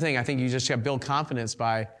 So that's the thing. I think you just got to build confidence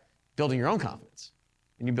by building your own confidence,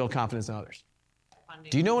 and you build confidence in others.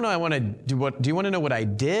 Do you know what I want to do? Do you want to know what I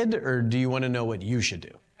did, or do you want to know what you should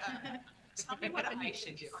do? Tell me what I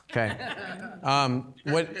should do. Okay.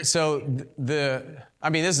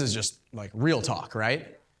 This is just like real talk,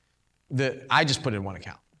 right? I just put it in one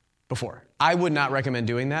account before. I would not recommend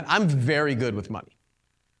doing that. I'm very good with money.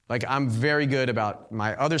 Like I'm very good about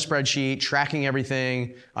my other spreadsheet, tracking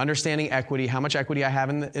everything, understanding equity, how much equity I have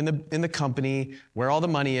in the company, where all the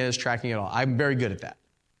money is, tracking it all. I'm very good at that.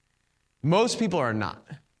 Most people are not.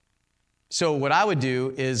 So what I would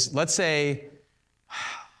do is, let's say,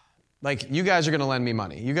 like you guys are going to lend me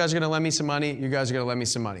money. You guys are going to lend me some money. You guys are going to lend me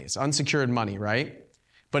some money. It's unsecured money, right?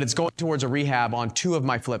 But it's going towards a rehab on 2 of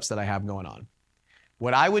my flips that I have going on.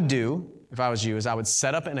 What I would do, if I was you, is I would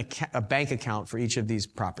set up a bank account for each of these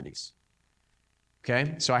properties.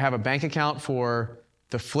 Okay? So I have a bank account for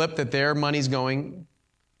the flip that their money's going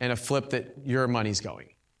and a flip that your money's going.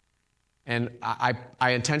 And I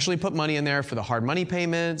intentionally put money in there for the hard money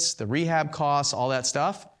payments, the rehab costs, all that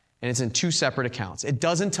stuff, and it's in 2 separate accounts. It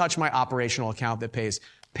doesn't touch my operational account that pays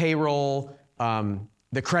payroll,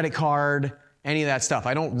 the credit card, any of that stuff.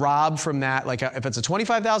 I don't rob from that. Like if it's a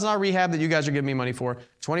 $25,000 rehab that you guys are giving me money for,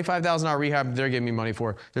 $25,000 rehab they're giving me money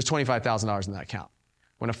for, there's $25,000 in that account.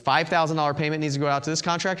 When a $5,000 payment needs to go out to this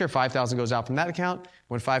contractor, $5,000 goes out from that account.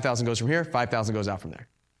 When $5,000 goes from here, $5,000 goes out from there.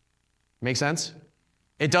 Make sense?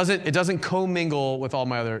 It doesn't commingle with all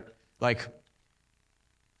my other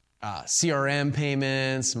CRM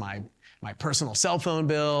payments, my personal cell phone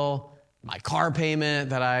bill, my car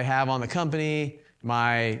payment that I have on the company,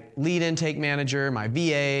 my lead intake manager, my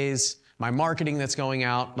VAs, my marketing that's going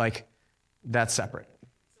out, that's separate.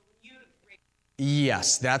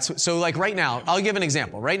 Yes, so right now, I'll give an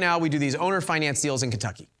example. Right now, we do these owner finance deals in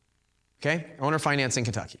Kentucky. Okay? Owner finance in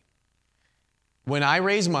Kentucky. When I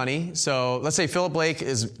raise money, so let's say Philip Blake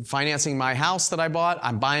is financing my house that I bought.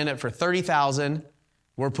 I'm buying it for $30,000.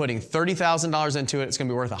 We're putting $30,000 into it. It's going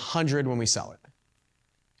to be worth $100,000 when we sell it.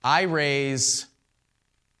 I raise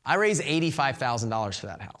 $85,000 for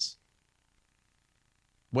that house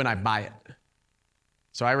when I buy it.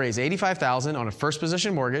 So I raise $85,000 on a first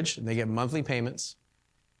position mortgage, and they get monthly payments.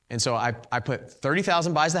 And so I put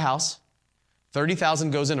 $30,000 buys the house,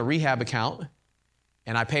 $30,000 goes in a rehab account,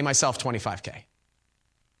 and I pay myself $25,000.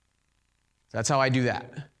 That's how I do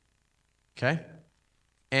that. Okay?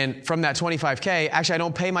 And from that $25,000, actually I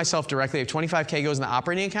don't pay myself directly. If $25,000 goes in the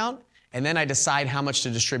operating account, and then I decide how much to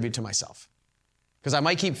distribute to myself. Because I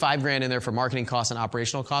might keep $5,000 in there for marketing costs and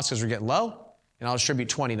operational costs because we're getting low, and I'll distribute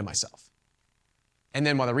 $20,000 to myself. And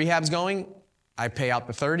then while the rehab's going, I pay out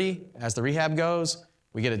the $30,000 as the rehab goes.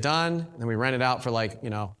 We get it done, and then we rent it out for $1,000 a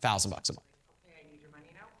month. Okay, I need your money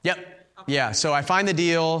now? Yep. Okay. Yeah, so I find the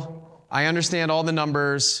deal, I understand all the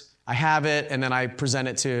numbers, I have it, and then I present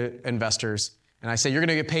it to investors. And I say, you're going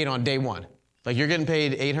to get paid on day one. You're getting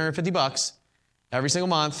paid $850 every single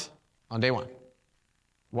month on day one.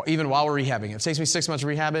 Even while we're rehabbing it. If it takes me 6 months to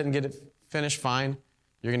rehab it and get it finished, fine.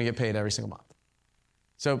 You're going to get paid every single month.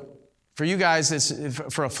 So for you guys,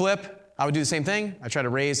 for a flip, I would do the same thing. I try to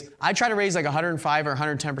raise 105 or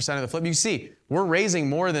 110% of the flip. You see, we're raising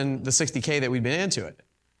more than the $60,000 that we've been into it.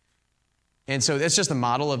 And so it's just the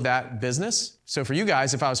model of that business. So for you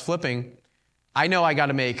guys, if I was flipping, I know I got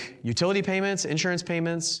to make utility payments, insurance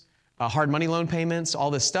payments, hard money loan payments, all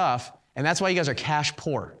this stuff. And that's why you guys are cash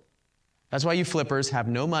poor. That's why you flippers have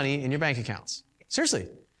no money in your bank accounts. Seriously.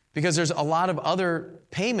 Because there's a lot of other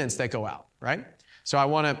payments that go out, right? So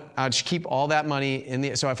I'll just keep all that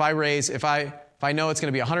money so if I know it's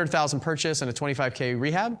going to be $100,000 purchase and a $25K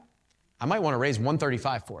rehab, I might want to raise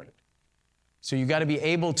 $135 for it. So you got to be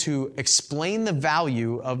able to explain the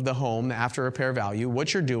value of the home, the after repair value,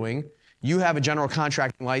 what you're doing. You have a general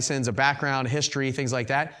contracting license, a background, history, things like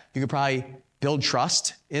that. You could probably build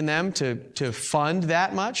trust in them to fund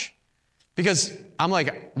that much. Because I'm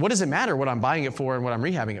like, what does it matter what I'm buying it for and what I'm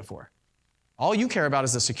rehabbing it for? All you care about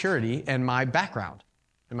is the security and my background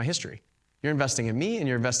and my history. You're investing in me and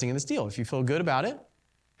you're investing in this deal. If you feel good about it,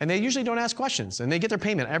 and they usually don't ask questions, and they get their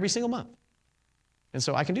payment every single month. And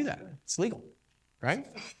so I can do that. It's legal, right?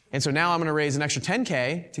 And so now I'm going to raise an extra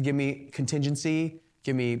 $10K to give me contingency,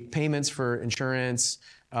 give me payments for insurance,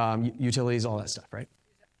 utilities, all that stuff, right?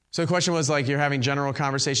 So the question was like, you're having general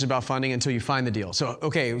conversations about funding until you find the deal. So,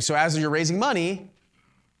 okay, so as you're raising money,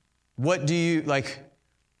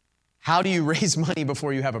 how do you raise money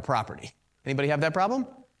before you have a property? Anybody have that problem?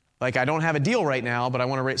 Like, I don't have a deal right now, but I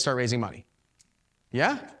want to start raising money.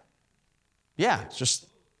 Yeah? Yeah, just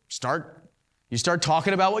you start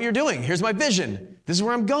talking about what you're doing. Here's my vision. This is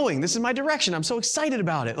where I'm going. This is my direction. I'm so excited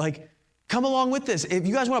about it. Like, come along with this. If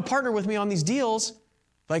you guys want to partner with me on these deals,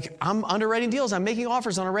 like, I'm underwriting deals. I'm making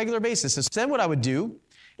offers on a regular basis. Instead, what I would do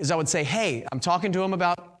is I would say, hey, I'm talking to them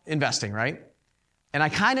about investing, right? And I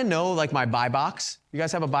kind of know, like, my buy box. You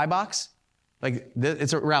guys have a buy box? Like,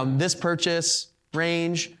 it's around this purchase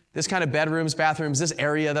range, this kind of bedrooms, bathrooms, this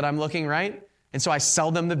area that I'm looking, right? And so I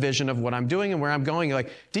sell them the vision of what I'm doing and where I'm going.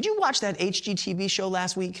 Like, did you watch that HGTV show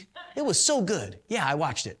last week? It was so good. Yeah, I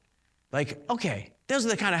watched it. Like, okay, those are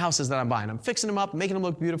the kind of houses that I'm buying. I'm fixing them up, making them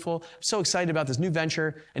look beautiful. I'm so excited about this new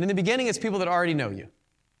venture. And in the beginning, it's people that already know you.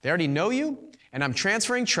 They already know you, and I'm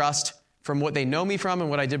transferring trust from what they know me from and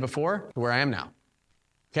what I did before to where I am now.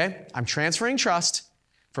 Okay? I'm transferring trust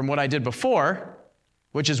from what I did before,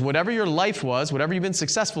 which is whatever your life was, whatever you've been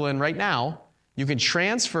successful in right now, you can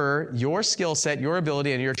transfer your skill set, your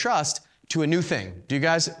ability, and your trust to a new thing. Do you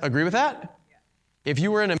guys agree with that? If you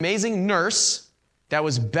were an amazing nurse that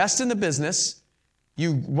was best in the business,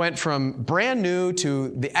 you went from brand new to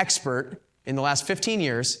the expert in the last 15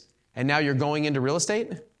 years, and now you're going into real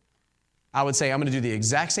estate, I would say I'm going to do the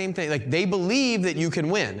exact same thing. Like, they believe that you can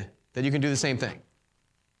win, that you can do the same thing.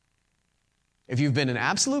 If you've been an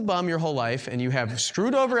absolute bum your whole life and you have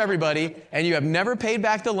screwed over everybody and you have never paid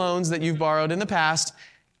back the loans that you've borrowed in the past,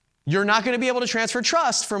 you're not going to be able to transfer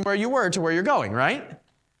trust from where you were to where you're going, right?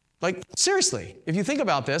 Like, seriously, if you think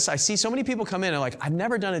about this, I see so many people come in and like, I've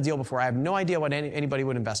never done a deal before. I have no idea what anybody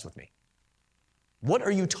would invest with me. What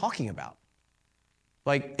are you talking about?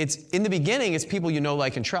 Like, it's in the beginning, it's people you know,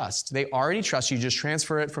 like, and trust. They already trust you. Just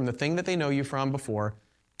transfer it from the thing that they know you from before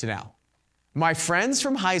to now. My friends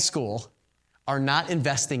from high school are not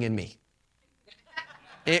investing in me.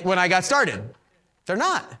 When I got started, they're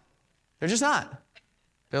not. They're just not.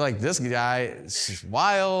 They're like, this guy is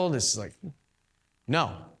wild. This is like,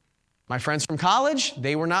 no. My friends from college,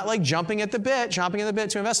 they were not like chomping at the bit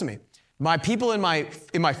to invest in me. My people in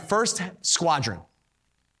my first squadron,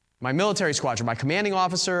 my military squadron, my commanding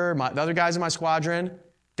officer, the other guys in my squadron,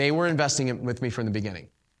 they were investing with me from the beginning.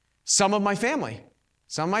 Some of my family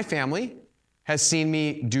has seen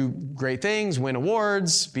me do great things, win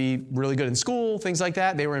awards, be really good in school, things like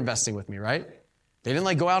that. They were investing with me, right? They didn't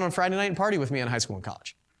like go out on Friday night and party with me in high school and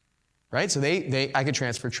college, right? So I could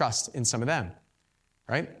transfer trust in some of them,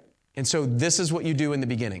 right? And so this is what you do in the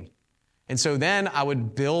beginning. And so then I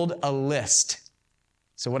would build a list.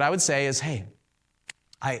 So what I would say is, hey,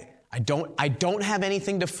 I don't have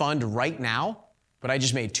anything to fund right now, but I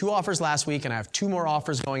just made 2 offers last week and I have 2 more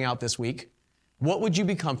offers going out this week. What would you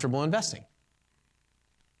be comfortable investing?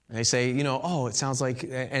 And they say, it sounds like,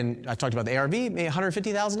 and I talked about the ARV, maybe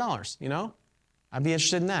 $150,000, I'd be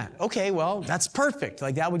interested in that. Okay, well, that's perfect.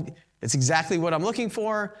 Like it's exactly what I'm looking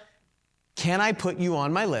for. Can I put you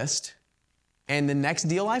on my list? And the next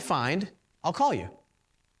deal I find, I'll call you.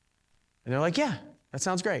 And they're like, yeah, that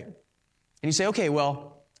sounds great. And you say, okay,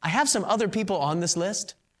 well, I have some other people on this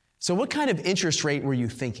list. So what kind of interest rate were you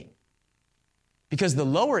thinking? Because the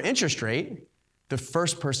lower interest rate, the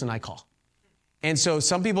first person I call. And so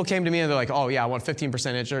some people came to me and they're like, oh yeah, I want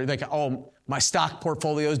 15% interest. Like, oh, my stock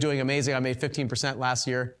portfolio is doing amazing. I made 15% last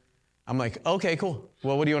year. I'm like, okay, cool.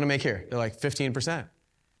 Well, what do you want to make here? They're like, 15%.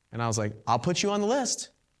 And I was like, I'll put you on the list,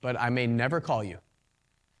 but I may never call you.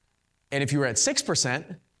 And if you were at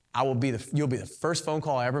 6%, you'll be the first phone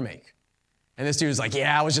call I ever make. And this dude was like,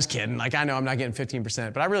 yeah, I was just kidding. Like, I know I'm not getting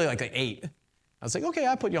 15%, but I really like the 8. I was like, okay,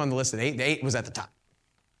 I put you on the list at 8. The 8 was at the top.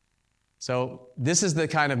 So this is the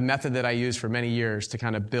kind of method that I use for many years to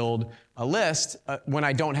kind of build a list when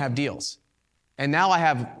I don't have deals. And now I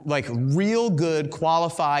have like real good,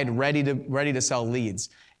 qualified, ready to sell leads.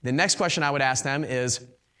 The next question I would ask them is,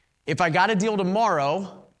 if I got a deal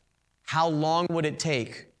tomorrow, how long would it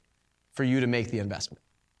take for you to make the investment?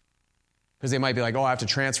 Because they might be like, oh, I have to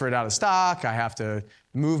transfer it out of stock. I have to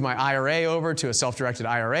move my IRA over to a self-directed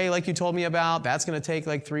IRA like you told me about. That's going to take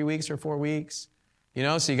like 3 weeks or 4 weeks.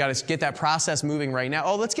 So you got to get that process moving right now.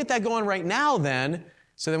 Oh, let's get that going right now then.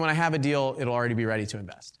 So then when I have a deal, it'll already be ready to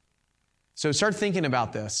invest. So start thinking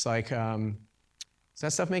about this. Like, is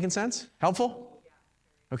that stuff making sense? Helpful?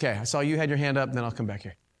 Okay, I saw you had your hand up, then I'll come back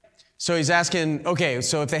here. So he's asking, okay,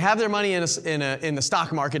 so if they have their money in the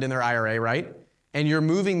stock market in their IRA, right? And you're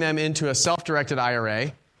moving them into a self-directed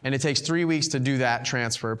IRA, and it takes 3 weeks to do that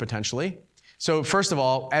transfer potentially. So first of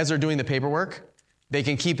all, as they're doing the paperwork, they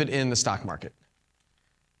can keep it in the stock market,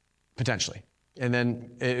 potentially. And then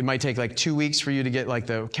it might take like 2 weeks for you to get like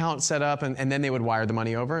the account set up, and then they would wire the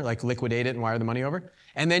money over, like liquidate it and wire the money over.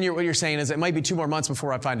 And then what you're saying is it might be 2 more months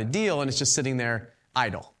before I find a deal, and it's just sitting there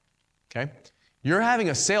idle, okay? You're having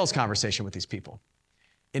a sales conversation with these people.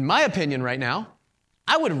 In my opinion right now,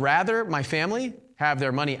 I would rather my family have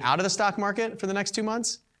their money out of the stock market for the next 2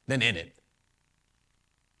 months than in it.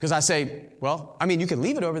 Because I say, well, I mean, you can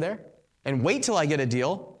leave it over there and wait till I get a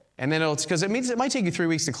deal. And then because it might take you 3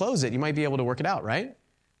 weeks to close it. You might be able to work it out, right?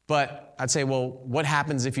 But I'd say, well, what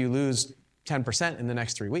happens if you lose 10% in the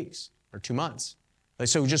next 3 weeks or 2 months? Like,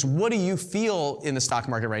 so just what do you feel in the stock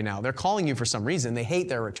market right now? They're calling you for some reason. They hate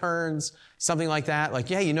their returns, something like that. Like,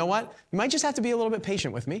 yeah, you know what? You might just have to be a little bit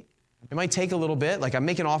patient with me. It might take a little bit. Like, I'm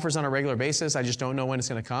making offers on a regular basis. I just don't know when it's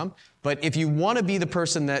going to come. But if you want to be the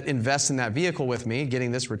person that invests in that vehicle with me,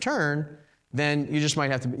 getting this return, then you just might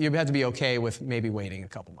have to be okay with maybe waiting a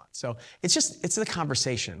couple months. So it's the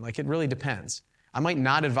conversation. Like, it really depends. I might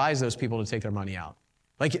not advise those people to take their money out.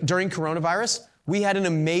 Like during coronavirus, we had an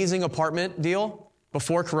amazing apartment deal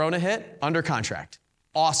before Corona hit, under contract.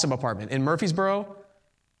 Awesome apartment. In Murfreesboro,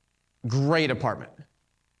 great apartment.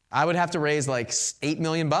 I would have to raise like $8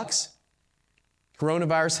 million.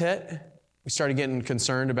 Coronavirus hit. We started getting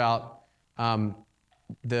concerned about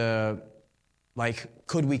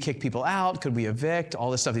could we kick people out? Could we evict?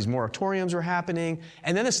 All this stuff. These moratoriums were happening.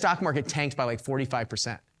 And then the stock market tanked by like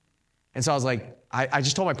 45%. And so I was like, I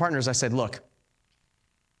just told my partners, I said, look,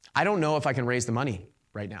 I don't know if I can raise the money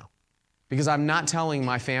right now because I'm not telling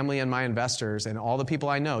my family and my investors and all the people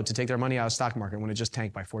I know to take their money out of the stock market when it just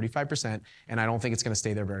tanked by 45%, and I don't think it's going to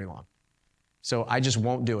stay there very long. So I just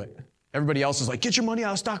won't do it. Everybody else is like, get your money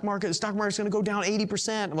out of the stock market. The stock market's going to go down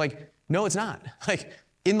 80%. I'm like, no, it's not. Like,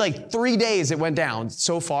 in like 3 days, it went down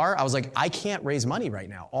so far. I was like, I can't raise money right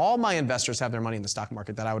now. All my investors have their money in the stock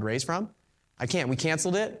market that I would raise from. I can't. We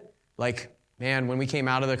canceled it. Like, man, when we came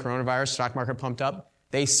out of the coronavirus, stock market pumped up.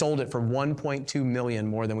 They sold it for $1.2 million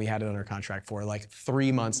more than we had it under contract for, like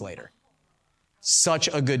 3 months later. Such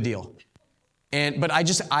a good deal. But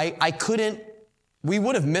I couldn't, we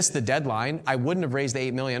would have missed the deadline. I wouldn't have raised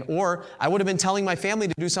the $8 million, or I would have been telling my family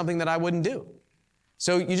to do something that I wouldn't do.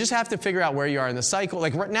 So you just have to figure out where you are in the cycle.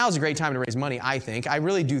 Like right now is a great time to raise money, I think. I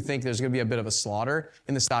really do think there's going to be a bit of a slaughter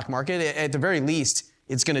in the stock market. At the very least,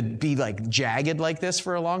 it's going to be like jagged like this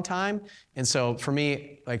for a long time. And so for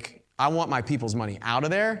me, like I want my people's money out of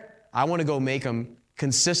there. I want to go make them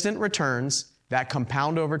consistent returns that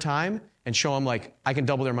compound over time and show them like I can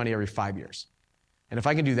double their money every 5 years. And if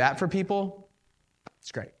I can do that for people,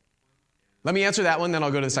 it's great. Let me answer that one, then I'll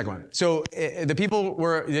go to the second one. So the people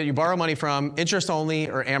that you borrow money from, interest only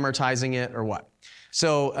or amortizing it or what?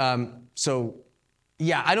 So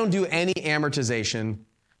yeah, I don't do any amortization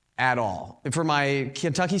at all. For my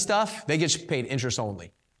Kentucky stuff, they get paid interest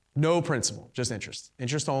only. No principal, just interest.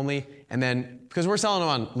 Interest only. And then, because we're selling them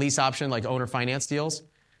on lease option, like owner finance deals,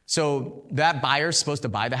 so that buyer's supposed to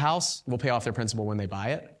buy the house. We'll pay off their principal when they buy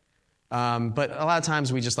it. But a lot of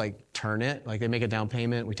times we just like turn it, like they make a down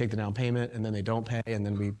payment, we take the down payment, and then they don't pay, and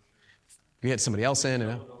then we get somebody else in.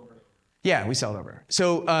 And yeah, we sell it over.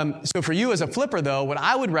 So for you as a flipper though, what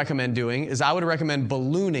I would recommend doing is I would recommend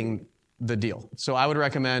ballooning the deal. So I would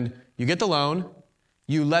recommend you get the loan,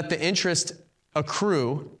 you let the interest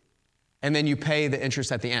accrue, and then you pay the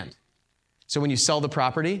interest at the end. So when you sell the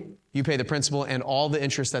property, you pay the principal and all the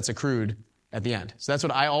interest that's accrued at the end. So that's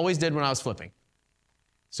what I always did when I was flipping.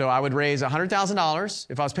 So I would raise $100,000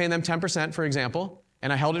 if I was paying them 10%, for example,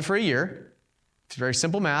 and I held it for a year. It's very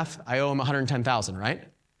simple math. I owe them $110,000, right?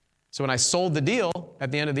 So when I sold the deal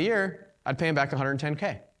at the end of the year, I'd pay them back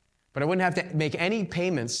 $110K. But I wouldn't have to make any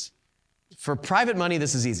payments. For private money,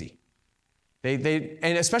 this is easy.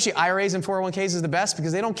 And especially IRAs and 401ks is the best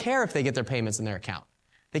because they don't care if they get their payments in their account.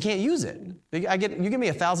 They can't use it. You give me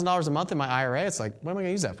 $1,000 a month in my IRA, it's like, what am I going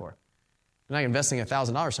to use that for? You're not investing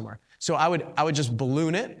 $1,000 somewhere. So I would just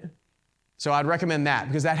balloon it. So I'd recommend that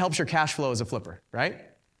because that helps your cash flow as a flipper, right?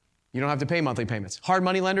 You don't have to pay monthly payments. Hard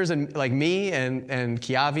money lenders and like me and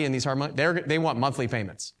Kiavi and these hard money, they want monthly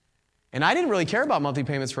payments. And I didn't really care about monthly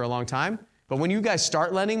payments for a long time. But when you guys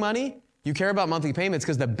start lending money, you care about monthly payments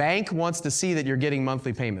because the bank wants to see that you're getting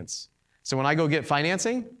monthly payments. So when I go get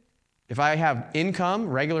financing, if I have income,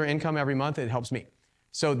 regular income every month, it helps me.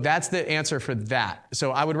 So that's the answer for that.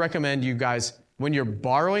 So I would recommend you guys, when you're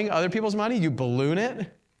borrowing other people's money, you balloon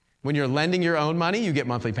it. When you're lending your own money, you get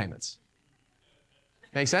monthly payments.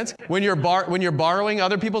 Make sense? When you're borrowing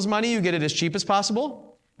other people's money, you get it as cheap as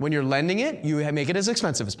possible. When you're lending it, you make it as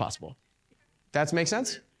expensive as possible. That makes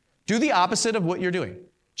sense? Do the opposite of what you're doing.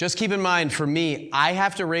 Just keep in mind, for me, I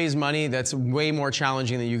have to raise money that's way more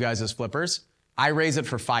challenging than you guys as flippers. I raise it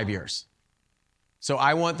for 5 years. So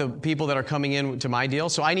I want the people that are coming in to my deal.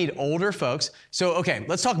 So I need older folks. So, okay,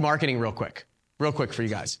 let's talk marketing real quick for you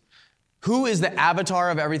guys. Who is the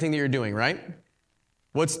avatar of everything that you're doing, right?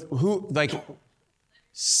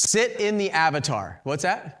 Sit in the avatar. What's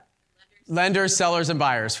that? Lenders, sellers, and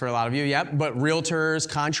buyers for a lot of you, yep. But realtors,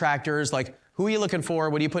 contractors, like who are you looking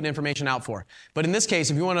for? What are you putting information out for? But in this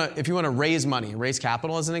case, if you want to raise money, raise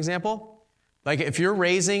capital as an example, like if you're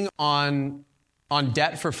raising on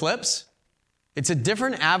debt for flips, it's a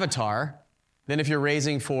different avatar than if you're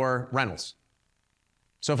raising for rentals.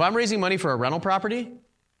 So if I'm raising money for a rental property,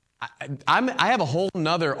 I have a whole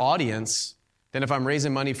nother audience than if I'm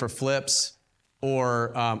raising money for flips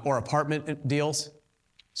or apartment deals.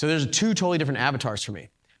 So there's two totally different avatars for me.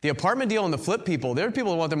 The apartment deal and the flip people, they're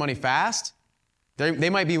people who want their money fast. They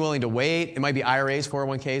might be willing to wait. It might be IRAs,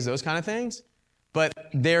 401ks, those kind of things. But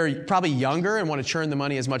they're probably younger and want to churn the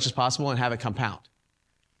money as much as possible and have it compound.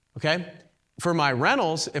 Okay? For my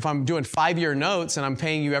rentals, if I'm doing 5-year notes and I'm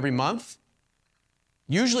paying you every month,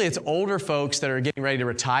 usually it's older folks that are getting ready to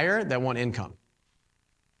retire that want income.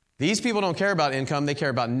 These people don't care about income. They care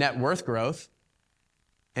about net worth growth.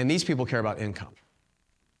 And these people care about income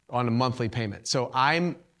on a monthly payment. So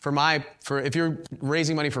if you're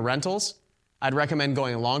raising money for rentals, I'd recommend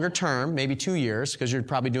going longer term, maybe 2 years, because you're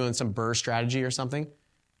probably doing some BRRRR strategy or something.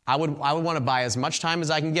 I would want to buy as much time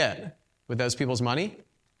as I can get with those people's money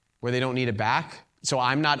where they don't need it back, so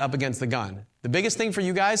I'm not up against the gun. The biggest thing for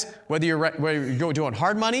you guys, whether you're doing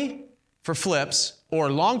hard money for flips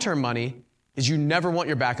or long-term money, is you never want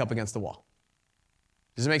your back up against the wall.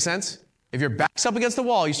 Does it make sense? If your back's up against the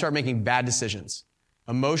wall, you start making bad decisions.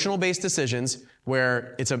 Emotional-based decisions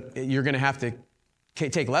where you're going to have to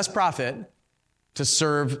take less profit to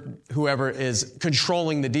serve whoever is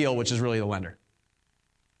controlling the deal, which is really the lender.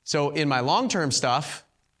 So in my long-term stuff,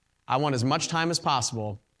 I want as much time as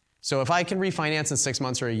possible. So if I can refinance in 6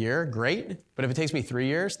 months or a year, great. But if it takes me 3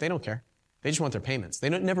 years, they don't care. They just want their payments. They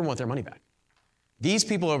never want their money back. These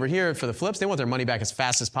people over here for the flips, they want their money back as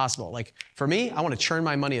fast as possible. Like for me, I want to churn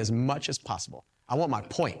my money as much as possible. I want my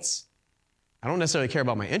points. I don't necessarily care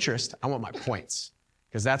about my interest. I want my points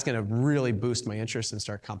because that's going to really boost my interest and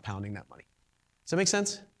start compounding that money. Does that make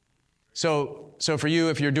sense? So for you,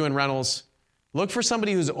 if you're doing rentals, look for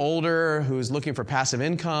somebody who's older, who's looking for passive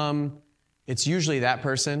income. It's usually that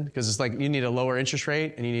person because it's like you need a lower interest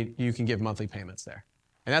rate and you can give monthly payments there.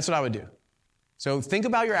 And that's what I would do. So think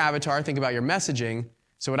about your avatar, think about your messaging.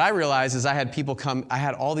 So what I realized is I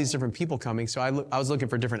had all these different people coming, so I was looking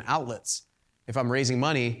for different outlets. If I'm raising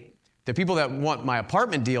money, the people that want my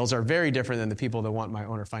apartment deals are very different than the people that want my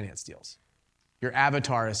owner finance deals. Your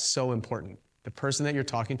avatar is so important. The person that you're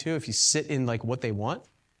talking to, if you sit in like what they want.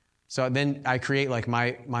 So then I create like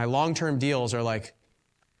my long-term deals are like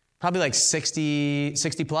probably like 60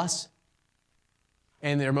 plus.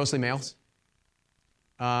 And they're mostly males.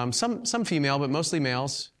 Some female, but mostly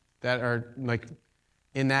males that are like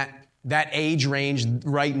in that age range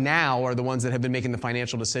right now are the ones that have been making the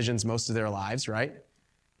financial decisions most of their lives, right?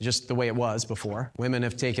 Just the way it was before. Women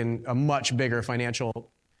have taken a much bigger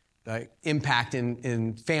financial impact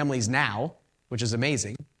in families now, which is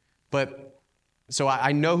amazing. But so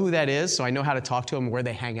I know who that is, so I know how to talk to them, where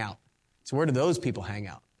they hang out. So where do those people hang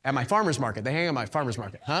out? At my farmer's market. They hang out at my farmer's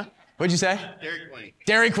market, huh? What'd you say? Dairy Queen.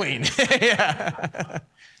 Dairy Queen. Yeah.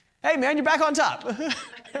 Hey, man, you're back on top.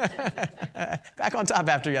 Back on top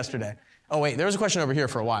after yesterday. Oh, wait, there was a question over here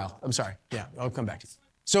for a while. I'm sorry. Yeah, I'll come back to you.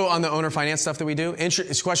 So on the owner finance stuff that we do,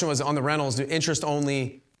 this question was on the rentals, do interest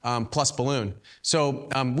only plus balloon. So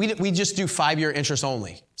we just do 5-year interest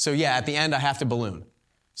only. So yeah, at the end, I have to balloon.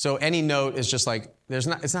 So any note is just like,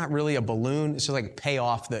 it's not really a balloon. It's just like pay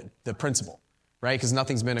off the principal, right? Because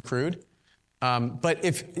nothing's been accrued. But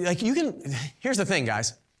if like here's the thing,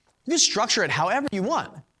 guys. You can structure it however you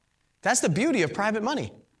want. That's the beauty of private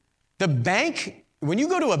money. The bank, when you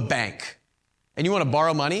go to a bank and you want to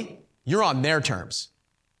borrow money, you're on their terms,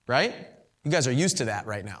 right? You guys are used to that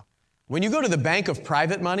right now. When you go to the bank of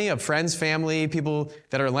private money, of friends, family, people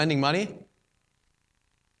that are lending money,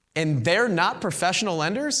 and they're not professional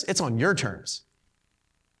lenders, it's on your terms.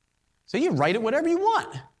 So you write it whatever you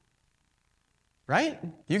want, right?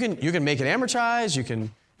 You can make it amortize,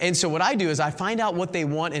 and so what I do is I find out what they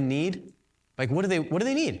want and need. Like, what do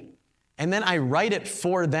they need? And then I write it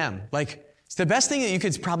for them. Like, it's the best thing that you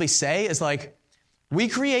could probably say is like, we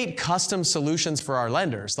create custom solutions for our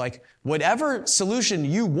lenders. Like, whatever solution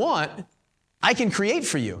you want, I can create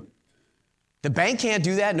for you. The bank can't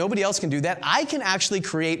do that. Nobody else can do that. I can actually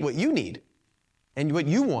create what you need and what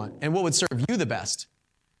you want and what would serve you the best.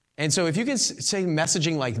 And so if you can say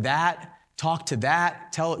messaging like that, talk to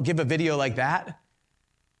that, give a video like that,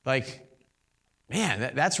 like,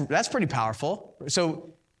 man, that's pretty powerful.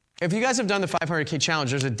 So if you guys have done the 500K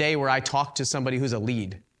challenge, there's a day where I talk to somebody who's a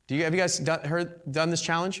lead. Have you guys done this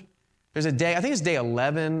challenge? There's a day, I think it's day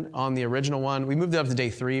 11 on the original one. We moved it up to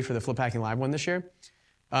day 3 for the Flip Hacking Live one this year.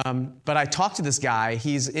 But I talked to this guy.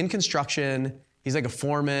 He's in construction. He's like a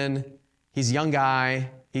foreman. He's a young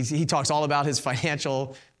guy. He talks all about his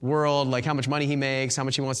financial world, like how much money he makes, how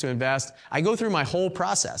much he wants to invest. I go through my whole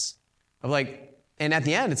process of like, and at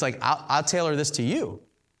the end, it's like, I'll tailor this to you.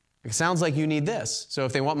 It sounds like you need this. So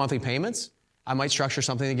if they want monthly payments, I might structure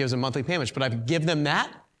something that gives them monthly payments. But if I give them that,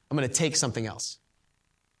 I'm going to take something else.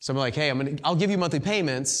 So I'm like, hey, I'll give you monthly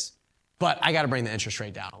payments, but I got to bring the interest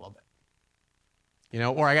rate down a little bit.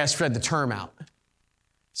 Or I got to spread the term out.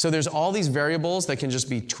 So there's all these variables that can just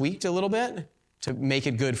be tweaked a little bit to make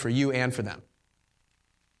it good for you and for them.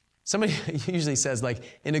 Somebody usually says,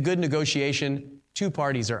 like, in a good negotiation, 2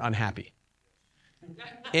 parties are unhappy.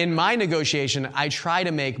 In my negotiation, I try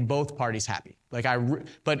to make both parties happy.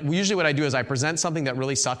 But usually what I do is I present something that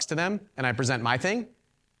really sucks to them, and I present my thing,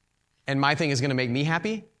 and my thing is going to make me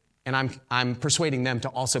happy, and I'm persuading them to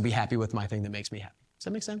also be happy with my thing that makes me happy. Does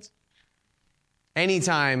that make sense?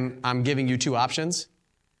 Anytime I'm giving you 2 options,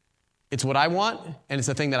 it's what I want, and it's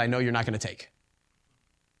the thing that I know you're not going to take.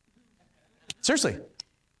 Seriously.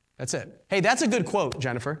 That's it. Hey, that's a good quote,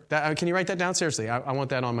 Jennifer. Can you write that down? Seriously, I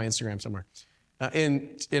want that on my Instagram somewhere.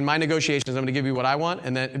 In my negotiations, I'm going to give you what I want,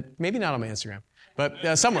 and then maybe not on my Instagram,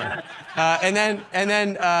 but somewhere. And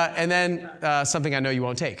then something I know you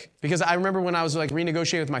won't take. Because I remember when I was like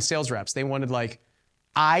renegotiating with my sales reps, they wanted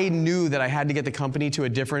I knew that I had to get the company to a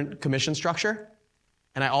different commission structure,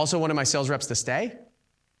 and I also wanted my sales reps to stay.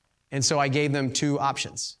 And so I gave them 2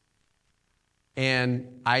 options.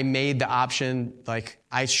 And I made the option,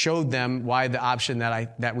 I showed them why the option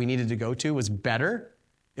that we needed to go to was better.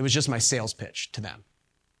 It was just my sales pitch to them.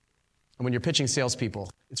 And when you're pitching salespeople,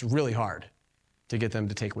 it's really hard to get them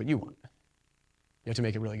to take what you want. You have to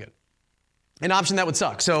make it really good. An option that would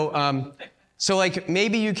suck. So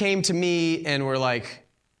maybe you came to me and were like,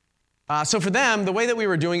 so for them, the way that we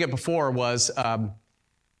were doing it before was,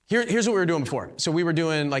 here's what we were doing before. So we were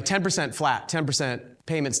doing 10% flat, 10%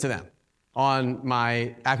 payments to them on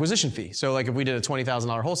my acquisition fee. So if we did a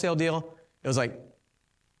 $20,000 wholesale deal, it was a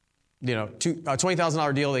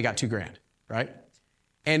 $20,000 deal, they got $2,000, right?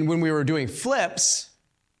 And when we were doing flips,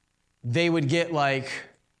 they would get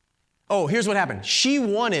here's what happened. She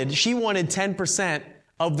wanted 10%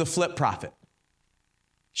 of the flip profit.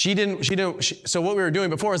 So what we were doing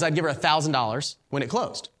before is I'd give her $1,000 when it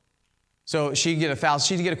closed. So she'd get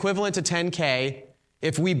equivalent to $10K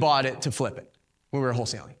if we bought it to flip it when we were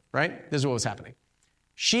wholesaling, right? This is what was happening.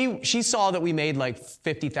 She saw that we made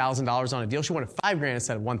 $50,000 on a deal. She wanted $5,000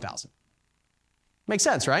 instead of $1,000. Makes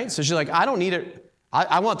sense, right? So she's like, I don't need it.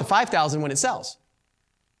 I want the $5,000 when it sells.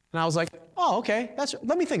 And I was like, oh, okay.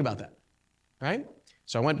 Let me think about that, right?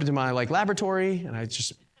 So I went to my laboratory and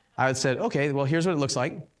I said, okay, well, here's what it looks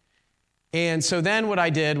like. And so then what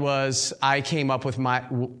I did was I came up with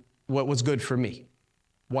what was good for me,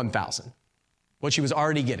 $1,000, what she was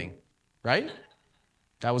already getting, right?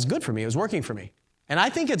 That was good for me. It was working for me. And I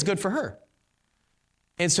think it's good for her.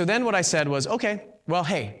 And so then what I said was, okay, well,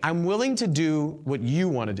 hey, I'm willing to do what you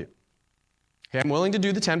want to do. Okay, I'm willing to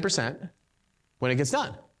do the 10% when it gets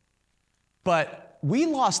done. But we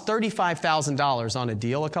lost $35,000 on a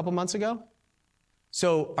deal a couple months ago.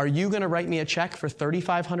 So are you going to write me a check for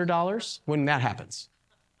 $3,500 when that happens?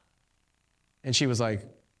 And she was like,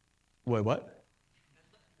 wait, what?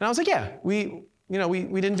 And I was like, yeah, we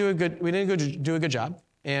didn't do a good job,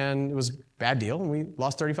 and it was a bad deal, and we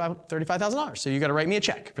lost $35,000. So you got to write me a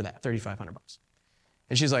check for that, $3,500.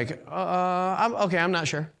 And she's like, I'm not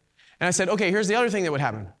sure. And I said, okay, here's the other thing that would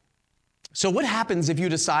happen. So what happens if you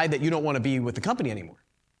decide that you don't want to be with the company anymore?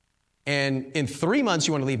 And in 3 months,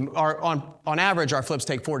 you want to leave. On average, our flips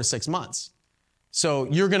take 4 to 6 months. So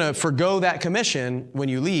you're going to forgo that commission when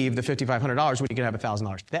you leave, the $5,500, when you can have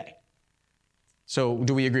 $1,000 today. So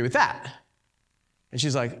do we agree with that? And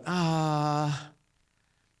she's like,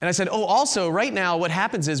 And I said, also, right now, what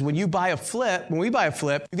happens is when we buy a flip,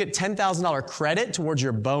 you get $10,000 credit towards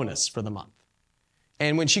your bonus for the month.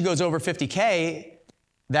 And when she goes over $50K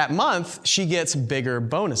that month, she gets bigger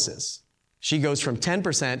bonuses. She goes from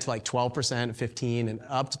 10% to like 12%, 15%, and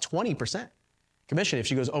up to 20% commission if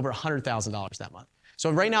she goes over $100,000 that month. So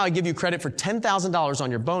right now I give you credit for $10,000 on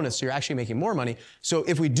your bonus, so you're actually making more money. So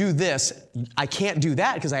if we do this, I can't do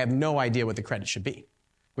that because I have no idea what the credit should be.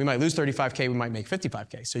 We might lose $35K, we might make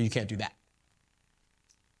 $55K, so you can't do that.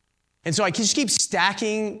 And so I just keep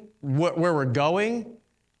stacking where we're going.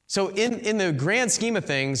 So in the grand scheme of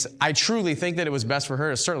things, I truly think that it was best for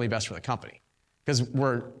her. It's certainly best for the company because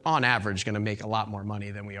we're on average going to make a lot more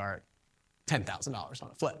money than we are at $10,000 on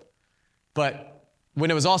a flip. But when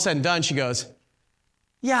it was all said and done, she goes,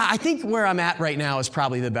 yeah, I think where I'm at right now is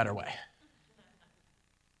probably the better way.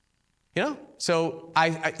 You know? So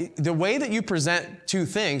the way that you present two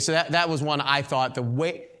things, so that was one I thought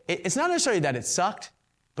it's not necessarily that it sucked,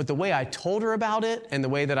 but the way I told her about it and the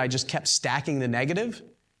way that I just kept stacking the negative,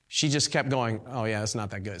 she just kept going, oh yeah, it's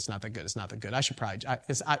not that good, it's not that good, it's not that good. I should probably,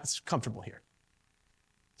 it's comfortable here.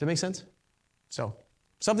 Does that make sense? So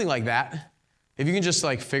something like that. If you can just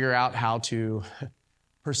like figure out how to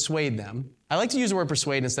persuade them. I like to use the word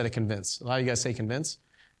persuade instead of convince. A lot of you guys say convince.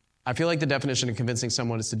 I feel like the definition of convincing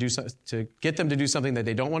someone is to get them to do something that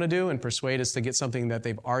they don't want to do, and persuade is to get something that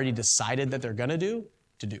they've already decided that they're going to do.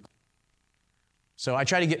 So I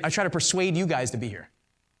try to persuade you guys to be here.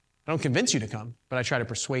 I don't convince you to come, but I try to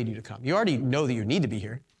persuade you to come. You already know that you need to be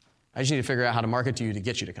here. I just need to figure out how to market to you to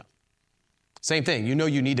get you to come. Same thing. You know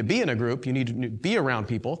you need to be in a group. You need to be around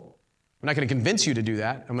people. I'm not going to convince you to do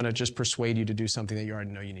that. I'm going to just persuade you to do something that you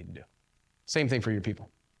already know you need to do. Same thing for your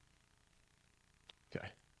people. Okay,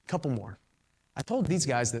 a couple more. I told these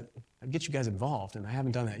guys that I'd get you guys involved, and I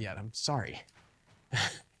haven't done that yet. I'm sorry.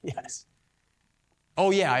 Yes.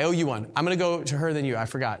 Oh, yeah, I owe you one. I'm going to go to her than you. I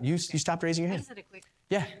forgot. You stopped raising your hand. I just had a quick.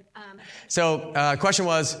 Yeah. So question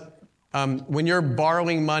was, when you're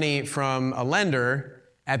borrowing money from a lender,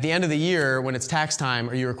 at the end of the year, when it's tax time,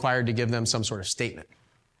 are you required to give them some sort of statement?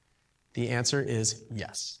 The answer is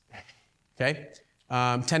yes. Okay?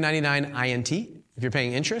 1099 INT. If you're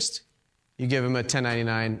paying interest, you give them a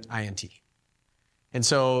 1099 INT. And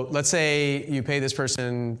so let's say you pay this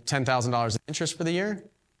person $10,000 in interest for the year,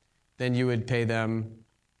 then you would pay them,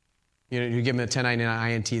 you give them a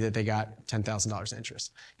 1099 INT that they got $10,000 in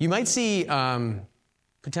interest. You might see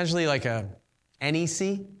potentially like a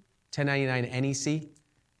NEC, 1099 NEC.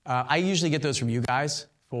 I usually get those from you guys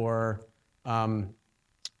for,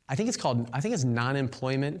 I think it's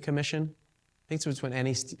non-employment commission. I think it's what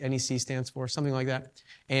NEC stands for, something like that.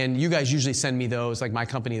 And you guys usually send me those, like my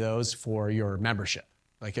company those, for your membership.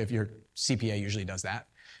 Like if your CPA usually does that.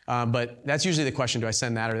 But that's usually the question, do I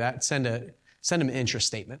send that or that? Send them an interest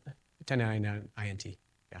statement, 1099 INT,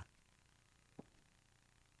 yeah.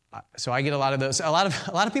 So I get a lot of those. A lot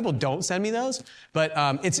of people don't send me those, but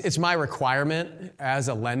it's my requirement as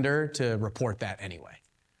a lender to report that anyway.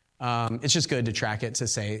 It's just good to track it to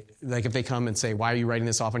say, like if they come and say, why are you writing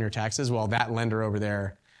this off on your taxes? Well, that lender over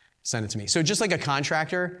there sent it to me. So just like a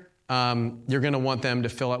contractor, you're going to want them to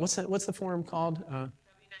fill out, what's the form called?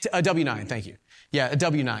 A W-9, thank you. Yeah, a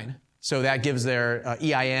W-9. So that gives their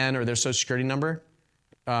EIN or their social security number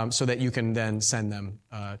so that you can then send them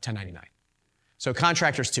 1099. So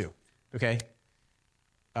contractors too, okay?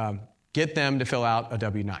 Get them to fill out a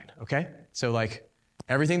W-9, okay? So like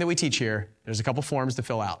everything that we teach here, there's a couple forms to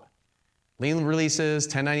fill out. Lien releases,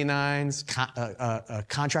 1099s, a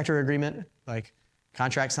contractor agreement, like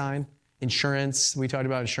contract sign, insurance. We talked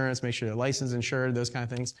about insurance, make sure they're licensed, insured, those kind of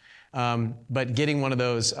things. But getting one of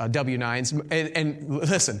those W-9s, and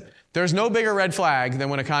listen, there's no bigger red flag than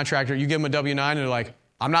when a contractor, you give them a W-9 and they're like,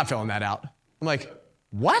 I'm not filling that out. I'm like,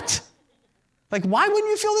 what? Like, why wouldn't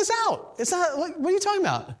you fill this out? It's not, like, what are you talking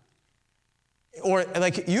about? Or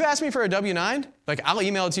like, you ask me for a W-9, like I'll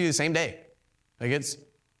email it to you the same day. Like it's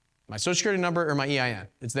my social security number or my EIN.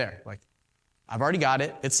 It's there. Like I've already got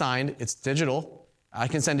it. It's signed. It's digital. I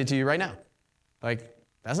can send it to you right now. Like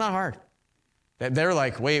that's not hard. They're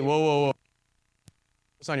like, wait, whoa.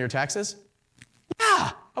 What's on your taxes?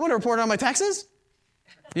 Yeah, I'm going to report on my taxes.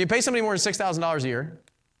 You pay somebody more than $6,000 a year,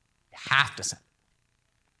 you have to send.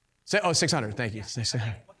 Say, $600. Thank you.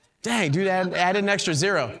 Dang, dude, add an extra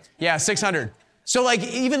zero. Yeah, $600. So like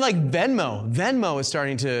even like Venmo is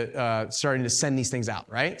starting to send these things out,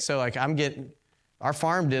 right? So like I'm getting Our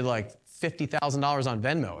farm did like $50,000 on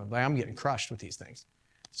Venmo. Like, I'm getting crushed with these things.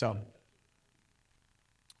 So,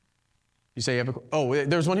 you say you have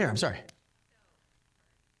there's one here. I'm sorry.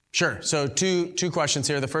 Sure. So two questions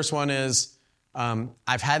here. The first one is,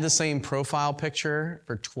 I've had the same profile picture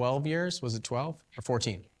for 12 years. Was it 12 or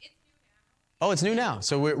 14? Oh, it's new now.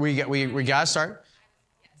 So we got to start.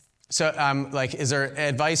 So, is there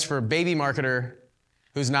advice for a baby marketer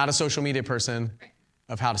who's not a social media person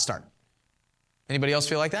of how to start? Anybody else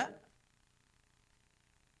feel like that?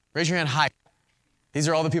 Raise your hand high. These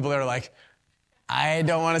are all the people that are like, I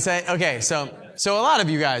don't want to say. Okay, so a lot of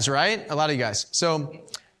you guys, right? A lot of you guys. So,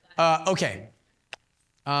 okay.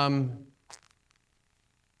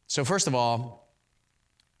 So first of all,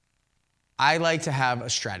 I like to have a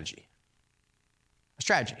strategy. A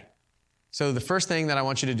strategy. So the first thing that I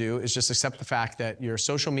want you to do is just accept the fact that your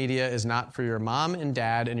social media is not for your mom and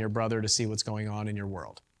dad and your brother to see what's going on in your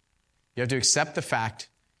world. You have to accept the fact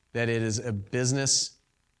that it is a business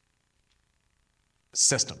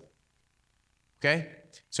system. Okay?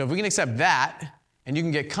 So if we can accept that and you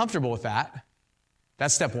can get comfortable with that,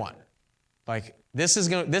 that's step one. Like, this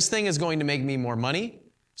thing is going to make me more money,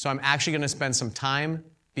 so I'm actually going to spend some time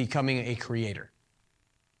becoming a creator.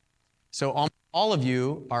 So all of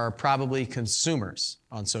you are probably consumers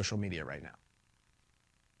on social media right now.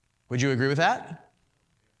 Would you agree with that?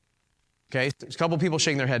 Okay, there's a couple people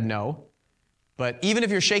shaking their head no. But even if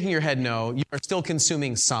you're shaking your head no, you are still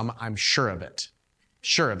consuming some, I'm sure of it.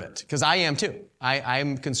 Sure of it. Because I am too.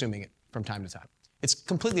 I'm consuming it from time to time. It's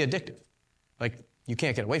completely addictive. Like, you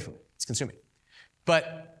can't get away from it. It's consuming.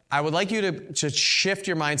 But I would like you to shift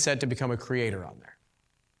your mindset to become a creator on there.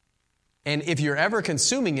 And if you're ever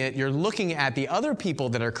consuming it, you're looking at the other people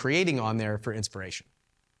that are creating on there for inspiration.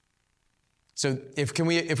 So if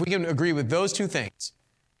we can agree with those two things,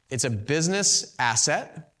 it's a business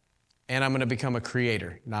asset, and I'm going to become a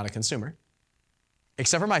creator, not a consumer.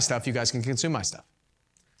 Except for my stuff, you guys can consume my stuff.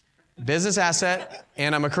 Business asset,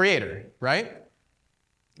 and I'm a creator, right?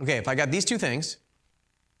 Okay, if I got these two things,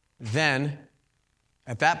 then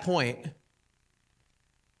at that point,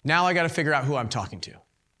 now I got to figure out who I'm talking to.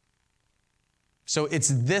 So it's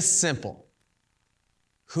this simple.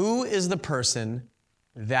 Who is the person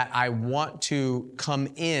that I want to come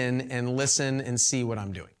in and listen and see what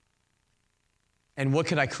I'm doing? And what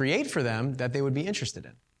could I create for them that they would be interested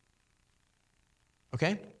in?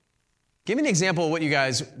 Okay? Give me an example of what you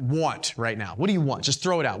guys want right now. What do you want? Just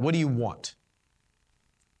throw it out. What do you want?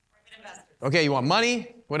 Okay, you want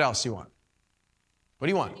money? What else do you want? What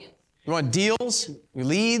do you want? You want deals?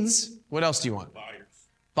 Leads? What else do you want?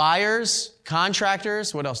 Buyers?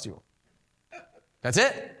 Contractors? What else do you want? That's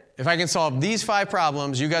it? If I can solve these 5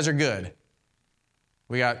 problems, you guys are good.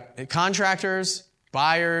 We got contractors,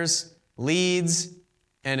 buyers, leads,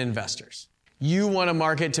 and investors. You want to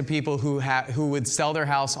market to people who would sell their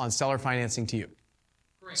house on seller financing to you.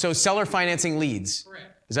 Correct. So seller financing leads. Correct.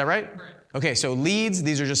 Is that right? Correct. Okay, so leads,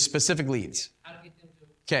 these are just specific leads. How to get them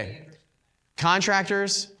to okay.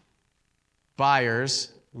 Contractors,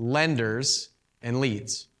 buyers, lenders, and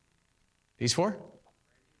leads. These 4?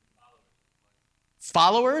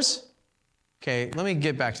 Followers? Okay, let me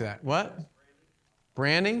get back to that. What?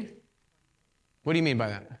 Branding? What do you mean by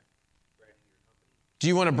that? Do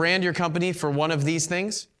you want to brand your company for one of these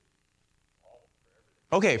things?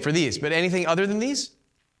 Okay, for these. But anything other than these?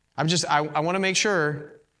 I want to make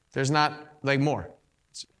sure there's not like more.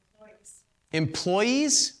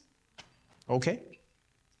 Employees? Okay.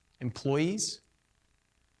 Employees?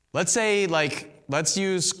 Let's say let's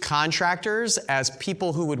use contractors as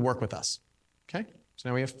people who would work with us. Okay? So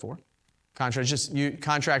now we have 4.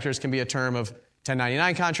 Contractors can be a term of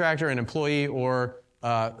 1099 contractor, an employee, or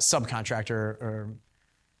subcontractor, or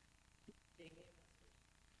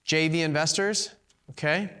JV investors.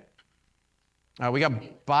 Okay. We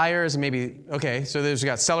got buyers, and maybe, okay, so we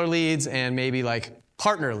got seller leads and maybe like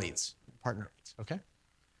partner leads. Okay?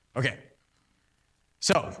 Okay.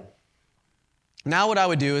 So now what I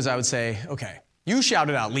would do is I would say, okay, you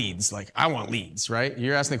shouted out leads, like I want leads, right?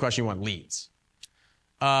 You're asking the question, you want leads.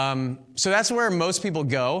 So that's where most people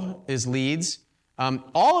go, is leads.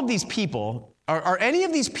 All of these people, are any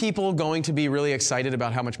of these people going to be really excited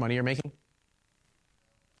about how much money you're making?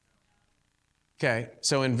 Okay,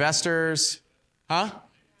 so investors, huh?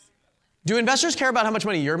 Do investors care about how much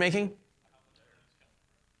money you're making?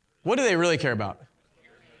 What do they really care about?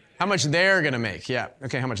 How much they're going to make. Yeah,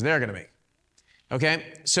 okay, how much they're going to make.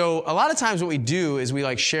 Okay, so a lot of times what we do is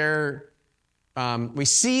we share, we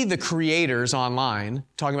see the creators online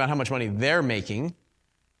talking about how much money they're making,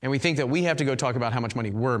 and we think that we have to go talk about how much money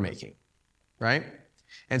we're making, right?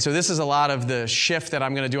 And so this is a lot of the shift that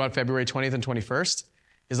I'm going to do on February 20th and 21st.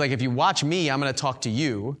 Is like if you watch me, I'm going to talk to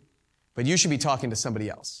you, but you should be talking to somebody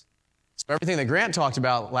else. So everything that Grant talked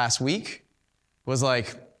about last week was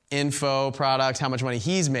like info, product, how much money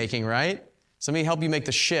he's making, right? So let me help you make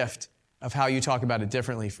the shift of how you talk about it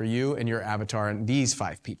differently for you and your avatar and these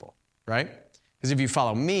 5 people, right? Because if you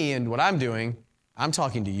follow me and what I'm doing, I'm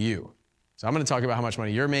talking to you. So I'm going to talk about how much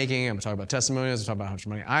money you're making. I'm going to talk about testimonials. I'm going to talk about how much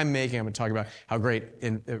money I'm making. I'm going to talk about how great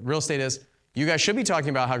real estate is. You guys should be talking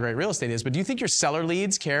about how great real estate is, but do you think your seller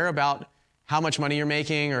leads care about how much money you're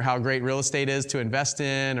making or how great real estate is to invest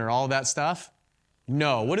in or all of that stuff?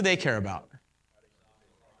 No. What do they care about?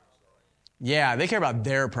 Yeah, they care about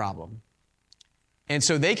their problem. And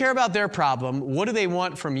so they care about their problem. What do they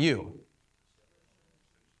want from you?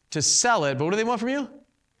 To sell it, but what do they want from you?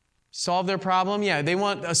 Solve their problem? Yeah, they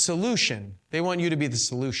want a solution. They want you to be the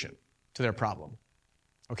solution to their problem.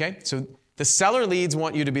 Okay? So the seller leads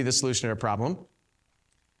want you to be the solution to their problem.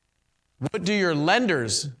 What do your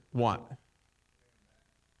lenders want?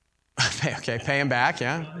 Okay, pay them back,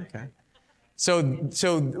 yeah. Okay. So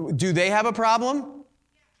do they have a problem?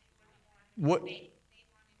 What?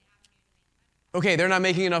 Okay, they're not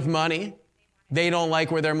making enough money. They don't like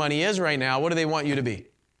where their money is right now. What do they want you to be?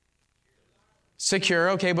 Secure,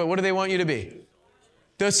 okay, but what do they want you to be?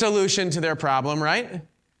 The solution to their problem, right?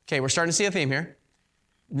 Okay, we're starting to see a theme here.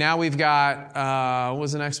 Now we've got, what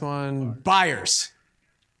was the next one? Buyers.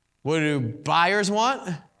 What do buyers want?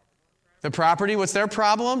 The property. What's their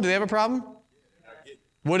problem? Do they have a problem?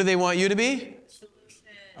 What do they want you to be?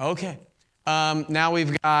 Okay. Now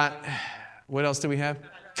we've got, what else do we have?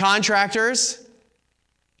 Contractors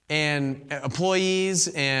and employees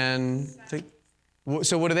and,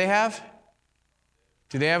 so what do they have?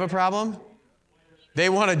 Do they have a problem? They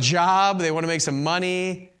want a job. They want to make some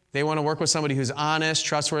money. They want to work with somebody who's honest,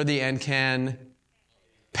 trustworthy, and can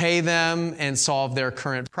pay them and solve their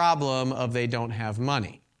current problem of they don't have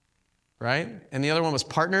money, right? And the other one was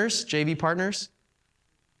partners, JV partners.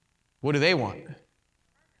 What do they want?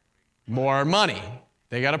 More money.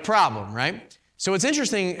 They got a problem, right? So it's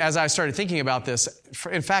interesting as I started thinking about this.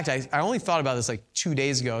 In fact, I only thought about this like 2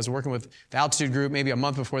 days ago. I was working with the Altitude Group. Maybe a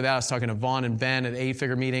month before that, I was talking to Vaughn and Ben at an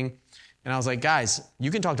 8-figure meeting. And I was like, guys, you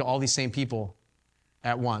can talk to all these same people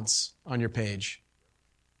at once on your page.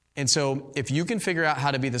 And so if you can figure out how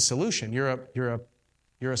to be the solution, you're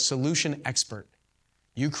a solution expert.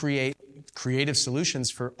 You create creative solutions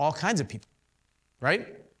for all kinds of people, right?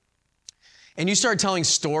 And you start telling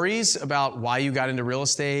stories about why you got into real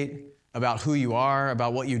estate, about who you are,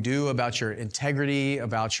 about what you do, about your integrity,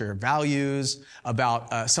 about your values,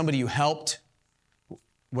 about somebody you helped,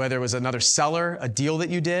 whether it was another seller, a deal that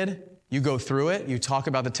you did. You go through it. You talk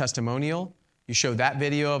about the testimonial. You show that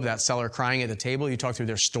video of that seller crying at the table. You talk through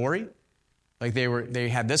their story. Like they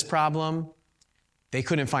had this problem. They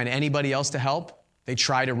couldn't find anybody else to help. They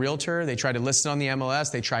tried a realtor. They tried to list it on the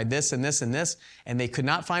MLS. They tried this and this and this. And they could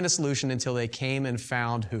not find a solution until they came and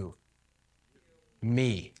found who?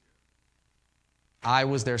 Me. I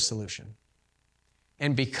was their solution.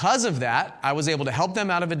 And because of that, I was able to help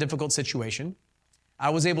them out of a difficult situation.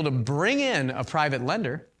 I was able to bring in a private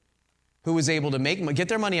lender who was able to get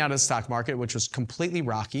their money out of the stock market, which was completely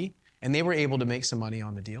rocky, and they were able to make some money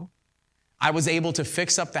on the deal. I was able to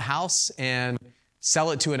fix up the house and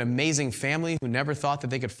sell it to an amazing family who never thought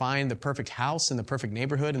that they could find the perfect house in the perfect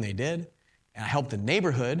neighborhood, and they did. And I helped the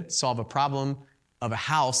neighborhood solve a problem of a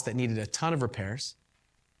house that needed a ton of repairs.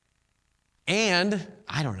 And,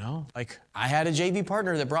 I don't know, like I had a JV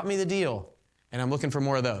partner that brought me the deal, and I'm looking for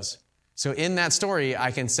more of those. So in that story,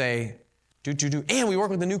 I can say, and we worked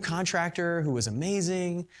with a new contractor who was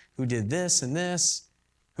amazing, who did this and this,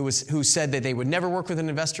 who said that they would never work with an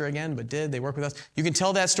investor again, but did. They worked with us. You can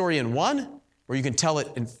tell that story in one, or you can tell it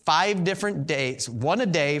in 5 different days, one a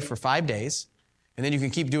day for 5 days, and then you can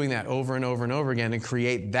keep doing that over and over and over again and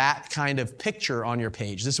create that kind of picture on your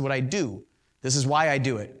page. This is what I do. This is why I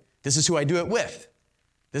do it. This is who I do it with.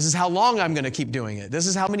 This is how long I'm going to keep doing it. This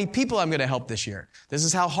is how many people I'm going to help this year. This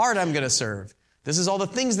is how hard I'm going to serve. This is all the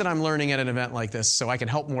things that I'm learning at an event like this so I can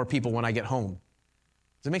help more people when I get home.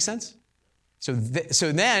 Does it make sense? So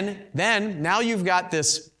then now you've got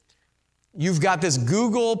this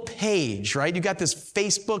Google page, right? You've got this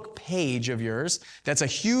Facebook page of yours that's a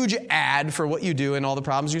huge ad for what you do and all the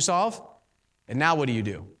problems you solve. And now what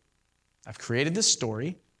do? I've created this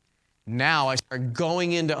story. Now I start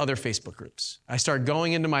going into other Facebook groups. I start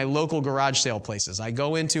going into my local garage sale places. I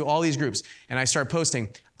go into all these groups and I start posting,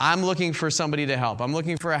 I'm looking for somebody to help. I'm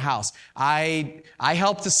looking for a house. I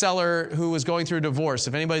helped a seller who was going through a divorce.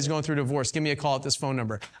 If anybody's going through a divorce, give me a call at this phone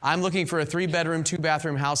number. I'm looking for a 3-bedroom,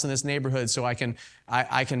 2-bathroom house in this neighborhood so I can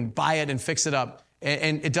buy it and fix it up.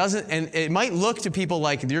 And it doesn't, and it might look to people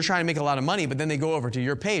like you're trying to make a lot of money, but then they go over to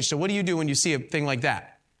your page. So what do you do when you see a thing like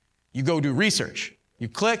that? You go do research. You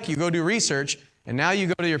click, you go do research, and now you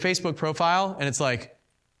go to your Facebook profile, and it's like,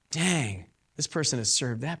 dang, this person has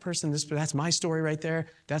served that person. That's my story right there.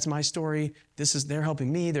 That's my story. They're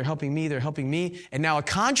helping me. They're helping me. They're helping me. And now a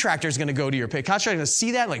contractor is going to go to your page. Contractor is going to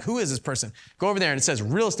see that, like, who is this person? Go over there, and it says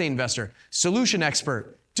real estate investor, solution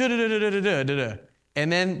expert, da-da-da-da-da-da-da-da.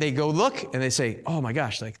 And then they go look, and they say, oh my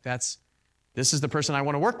gosh, like this is the person I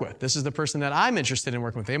want to work with. This is the person that I'm interested in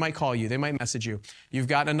working with. They might call you. They might message you. You've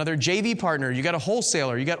got another JV partner. You got a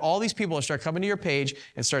wholesaler. You got all these people that start coming to your page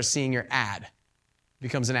and start seeing your ad. It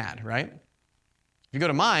becomes an ad, right? If you go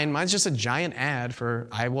to mine's just a giant ad for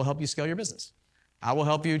I will help you scale your business. I will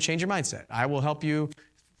help you change your mindset. I will help you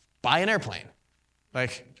buy an airplane.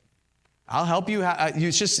 Like, I'll help you.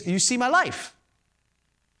 You see my life.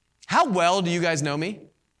 How well do you guys know me?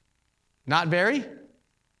 Not very?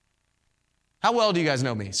 How well do you guys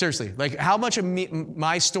know me? Seriously, like how much of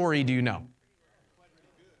my story do you know?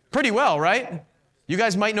 Pretty well, right? You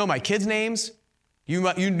guys might know my kids' names.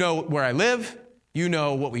 You know where I live. You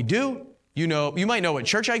know what we do. You might know what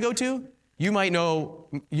church I go to. You might know,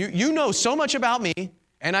 you know so much about me,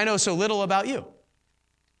 and I know so little about you.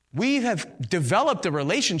 We have developed a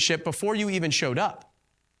relationship before you even showed up.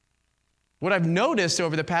 What I've noticed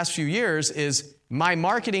over the past few years is my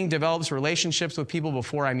marketing develops relationships with people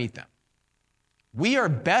before I meet them. We are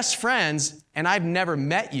best friends, and I've never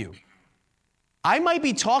met you. I might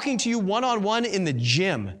be talking to you one-on-one in the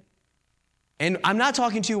gym, and I'm not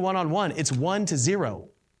talking to you one-on-one. It's 1-0.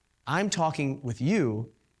 I'm talking with you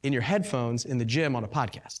in your headphones in the gym on a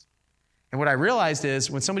podcast. And what I realized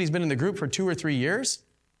is when somebody's been in the group for 2 or 3 years,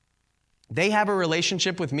 they have a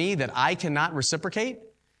relationship with me that I cannot reciprocate,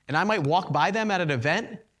 and I might walk by them at an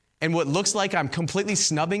event, and what looks like I'm completely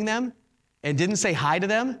snubbing them and didn't say hi to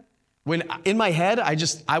them, when in my head,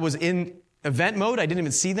 I was in event mode. I didn't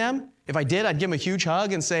even see them. If I did, I'd give them a huge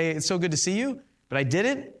hug and say, it's so good to see you. But I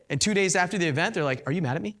didn't. And 2 days after the event, they're like, are you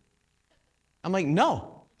mad at me? I'm like,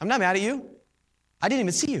 no, I'm not mad at you. I didn't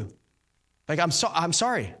even see you. Like, I'm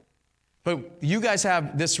sorry. But you guys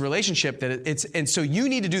have this relationship and so you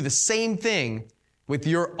need to do the same thing with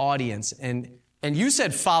your audience. And you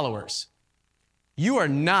said followers. You are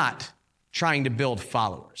not trying to build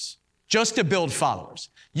followers, just to build followers.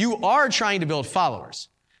 You are trying to build followers.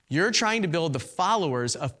 You're trying to build the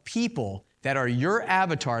followers of people that are your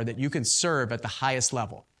avatar that you can serve at the highest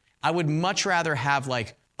level. I would much rather have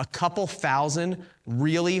like a couple thousand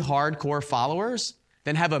really hardcore followers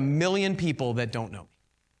than have 1 million people that don't know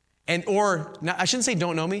me. I shouldn't say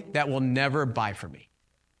don't know me, that will never buy from me.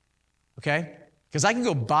 Okay? Because I can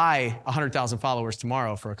go buy 100,000 followers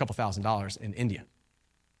tomorrow for a couple $1,000s in India.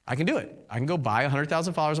 I can do it. I can go buy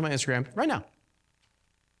 100,000 followers on my Instagram right now.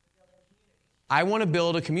 I want to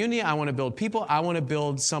build a community. I want to build people. I want to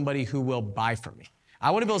build somebody who will buy from me.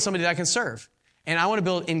 I want to build somebody that I can serve. And I want to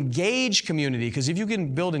build engaged community, because if you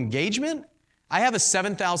can build engagement, I have a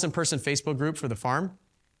 7,000 person Facebook group for the farm.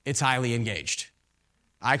 It's highly engaged.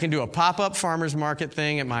 I can do a pop-up farmer's market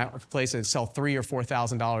thing at my place and sell $3,000 or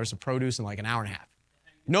 $4,000 of produce in like an hour and a half.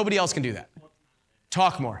 Nobody else can do that.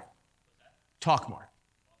 Talk more. Talk more.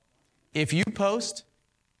 If you post,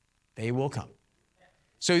 they will come.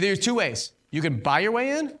 So there's 2 ways. You can buy your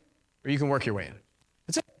way in, or you can work your way in.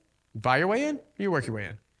 That's it. Buy your way in, or you work your way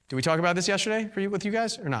in. Did we talk about this yesterday with you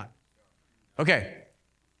guys, or not? Okay.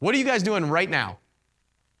 What are you guys doing right now?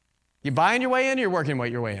 You buying your way in, or you're working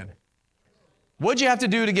your way in? What'd you have to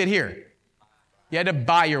do to get here? You had to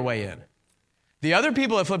buy your way in. The other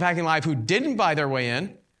people at Flip Hacking Live who didn't buy their way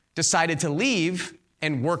in decided to leave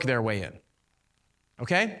and work their way in.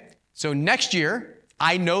 Okay? So next year,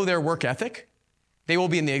 I know their work ethic. They will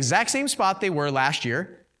be in the exact same spot they were last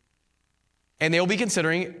year, and they will be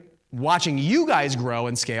considering watching you guys grow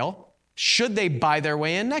and scale. Should they buy their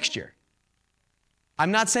way in next year?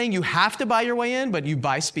 I'm not saying you have to buy your way in, but you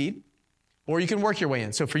buy speed, or you can work your way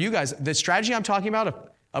in. So for you guys, the strategy I'm talking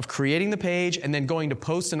about of creating the page and then going to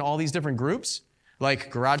post in all these different groups, like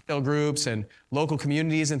garage sale groups and local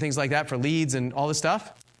communities and things like that for leads and all this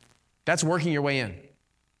stuff, that's working your way in.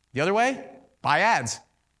 The other way, buy ads.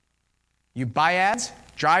 You buy ads,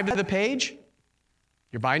 drive to the page,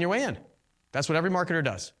 you're buying your way in. That's what every marketer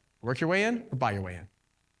does. Work your way in or buy your way in.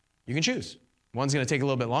 You can choose. One's going to take a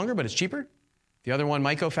little bit longer, but it's cheaper. The other one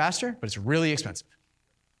might go faster, but it's really expensive.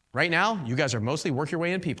 Right now, you guys are mostly work your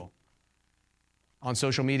way in people on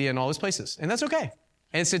social media and all those places, and that's okay.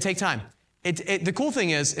 And it's going to take time. The cool thing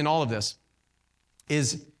is, in all of this,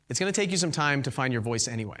 is it's going to take you some time to find your voice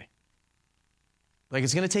anyway. Like,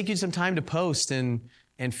 it's going to take you some time to post and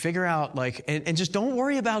figure out, like, and just don't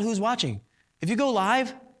worry about who's watching. If you go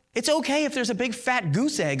live, it's okay if there's a big fat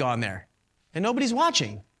goose egg on there and nobody's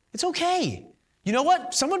watching. It's okay. You know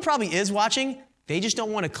what? Someone probably is watching. They just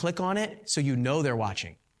don't want to click on it so you know they're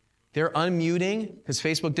watching. They're unmuting, because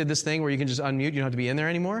Facebook did this thing where you can just unmute. You don't have to be in there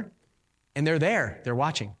anymore. And they're there. They're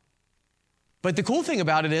watching. But the cool thing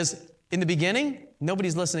about it is, in the beginning,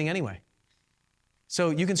 nobody's listening anyway. So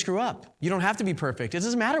you can screw up. You don't have to be perfect. It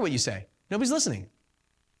doesn't matter what you say. Nobody's listening.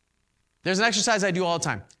 There's an exercise I do all the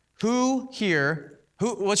time. What's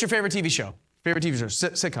your favorite TV show? Favorite TV show?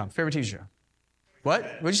 Sitcom. Favorite TV show? What?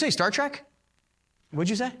 What'd you say? Star Trek? What'd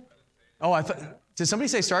you say? Oh, I thought, did somebody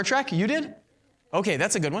say Star Trek? You did? Okay,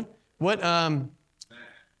 that's a good one. What,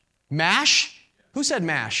 MASH? Who said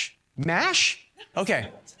MASH? MASH? Okay.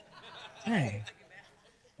 Hey.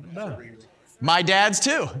 My dad's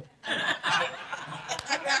too.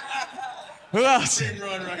 Who else?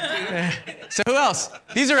 So who else?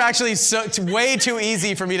 These are actually way too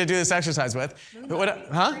easy for me to do this exercise with.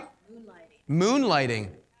 Moonlighting.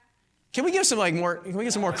 Can we give some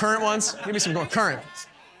more current ones? Give me some more current.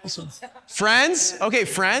 Friends? Okay,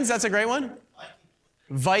 Friends, that's a great one.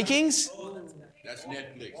 Vikings? That's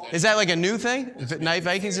Netflix. Is that like a new thing? Is Night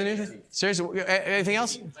Vikings a new thing? Seriously? Anything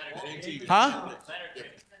else? Huh?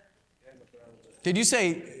 Did you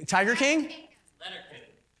say Tiger King?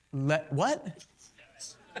 What?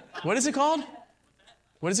 What is it called?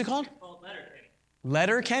 What is it called?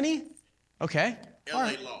 Letterkenny. Okay.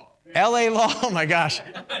 L.A. Law. L.A. Law. Oh my gosh.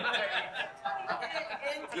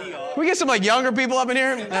 Can we get some like younger people up in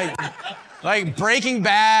here? Like Breaking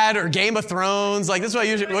Bad or Game of Thrones. Like this is what I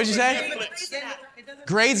usually. What did you say?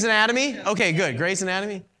 Grey's Anatomy. Okay, good. Grey's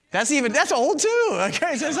Anatomy. That's old too.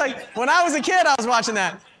 Okay, so it's like when I was a kid, I was watching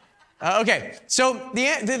that. Okay, so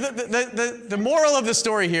the moral of the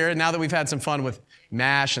story here, now that we've had some fun with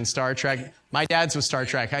MASH and Star Trek, my dad's was Star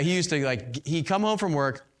Trek. He used to he'd come home from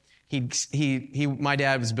work. My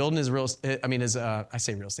dad was building his I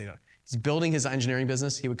say real estate. He's building his engineering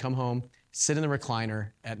business. He would come home, sit in the recliner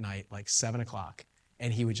at night, like 7 o'clock,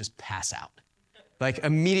 and he would just pass out, like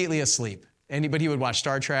immediately asleep. But he would watch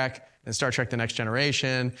Star Trek, then Star Trek: The Next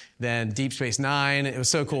Generation, then Deep Space Nine. It was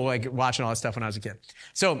so cool, like watching all that stuff when I was a kid.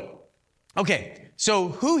 So, okay, so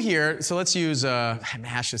who here? So let's use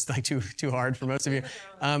MASH is like too hard for most of you.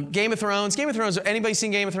 Game of Thrones. Anybody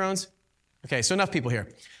seen Game of Thrones? Okay, so enough people here.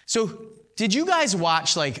 So did you guys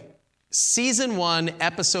watch like season 1,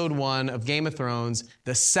 episode 1 of Game of Thrones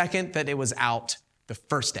the second that it was out, the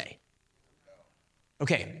first day?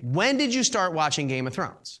 Okay, when did you start watching Game of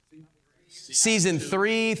Thrones? Season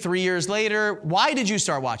 3 years later. Why did you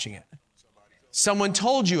start watching it? Someone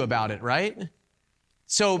told you about it, right?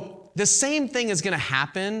 So the same thing is going to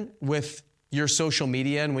happen with your social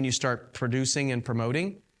media, and when you start producing and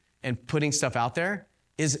promoting and putting stuff out there,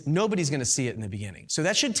 is nobody's going to see it in the beginning. So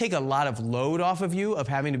that should take a lot of load off of you of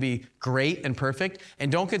having to be great and perfect.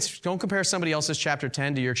 And don't compare somebody else's chapter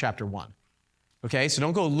 10 to your chapter 1. Okay? So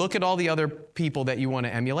don't go look at all the other people that you want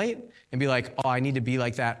to emulate and be like, oh, I need to be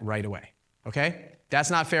like that right away. Okay?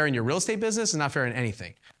 That's not fair in your real estate business. It's not fair in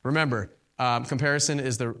anything. Remember, comparison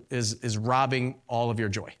is robbing all of your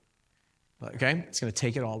joy. Okay? It's going to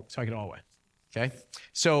take it all away. Okay?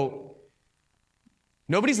 So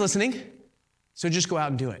nobody's listening. So just go out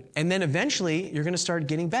and do it. And then eventually you're going to start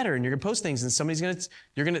getting better and you're going to post things and somebody's going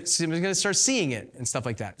to start seeing it and stuff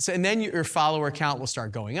like that. So, and then your follower count will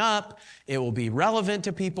start going up. It will be relevant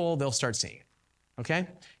to people. They'll start seeing it. Okay?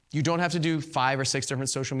 You don't have to do 5 or 6 different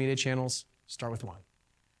social media channels. Start with one.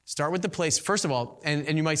 Start with the place, first of all,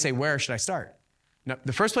 and you might say, where should I start? Now,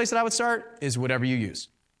 the first place that I would start is whatever you use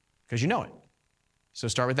because you know it. So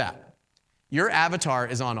start with that. Your avatar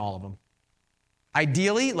is on all of them.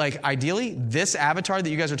 Ideally, this avatar that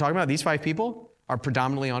you guys are talking about, these 5 people, are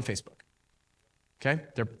predominantly on Facebook. Okay?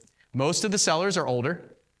 Most of the sellers are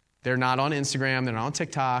older. They're not on Instagram. They're not on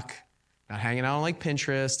TikTok. Not hanging out on like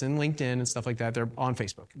Pinterest and LinkedIn and stuff like that. They're on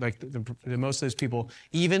Facebook. Like the most of those people,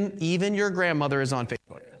 even your grandmother is on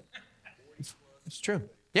Facebook. It's true.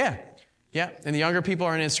 Yeah. And the younger people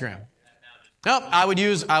are on Instagram. Nope, I would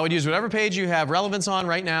use whatever page you have relevance on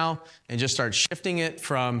right now and just start shifting it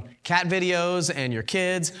from cat videos and your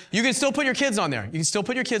kids. You can still put your kids on there.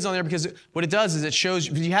 Because what it does is it shows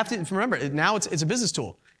you have to remember now it's a business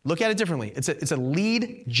tool. Look at it differently. It's a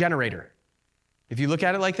lead generator. If you look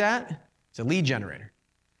at it like that, It's a lead generator.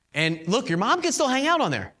 And look, your mom can still hang out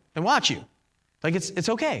on there and watch you. Like, it's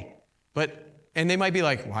okay. And they might be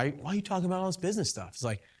like, why are you talking about all this business stuff? It's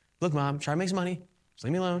like, look, Mom, try to make some money. Just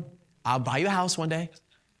leave me alone. I'll buy you a house one day.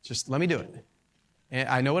 Just let me do it. And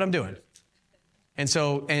I know what I'm doing.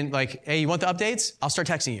 And like, hey, you want the updates? I'll start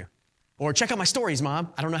texting you. Or check out my stories,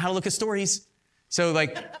 Mom. I don't know how to look at stories. So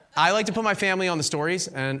like, I like to put my family on the stories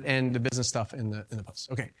and the business stuff in the posts.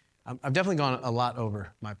 Okay, I've definitely gone a lot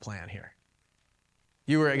over my plan here.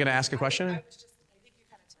 You were going to ask a question?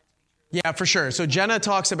 Yeah, for sure. So Jenna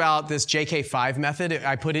talks about this JK5 method.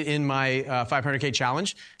 I put it in my 500K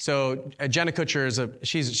challenge. So Jenna Kutcher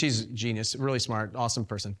she's a genius, really smart, awesome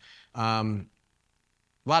person. A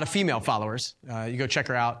lot of female followers. You go check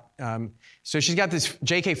her out. So she's got this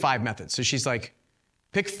JK5 method. So she's like,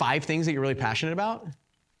 pick 5 things that you're really passionate about,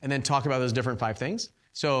 and then talk about those different 5 things.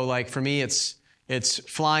 So like for me, it's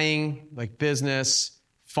flying, like business,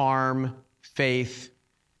 farm, faith,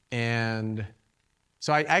 and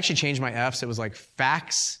so I actually changed my Fs. It was like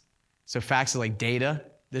facts. So facts is like data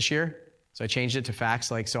this year. So I changed it to facts.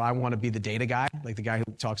 Like, so I want to be the data guy, like the guy who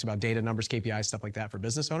talks about data, numbers, KPIs, stuff like that for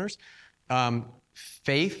business owners.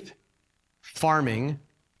 Faith, farming,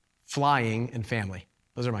 flying, and family.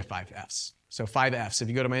 Those are my 5 Fs. So 5 Fs. If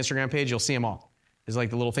you go to my Instagram page, you'll see them all. There's like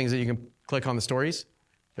the little things that you can click on the stories.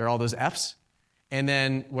 They're all those Fs. And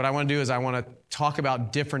then what I want to do is I want to talk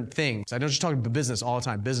about different things. I don't just talk about business all the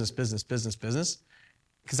time. Business.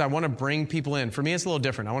 Because I want to bring people in. For me, it's a little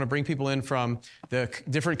different. I want to bring people in from the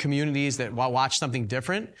different communities that watch something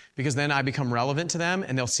different, because then I become relevant to them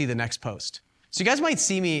and they'll see the next post. So you guys might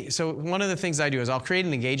see me. So one of the things I do is I'll create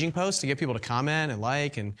an engaging post to get people to comment and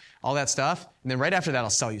like and all that stuff. And then right after that,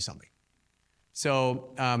 I'll sell you something.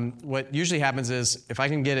 So what usually happens is if I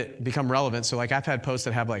can get it become relevant. So like I've had posts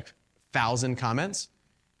that have like 1,000 comments,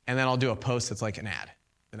 and then I'll do a post that's like an ad,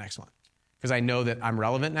 the next one. Because I know that I'm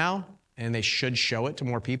relevant now, and they should show it to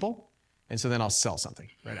more people. And so then I'll sell something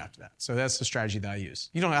right after that. So that's the strategy that I use.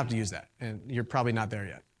 You don't have to use that, and you're probably not there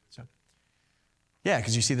yet. So yeah,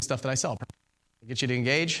 because you see the stuff that I sell. I get you to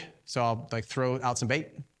engage, so I'll like throw out some bait,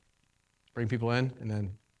 bring people in, and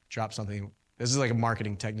then drop something. This is like a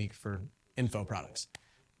marketing technique for info products.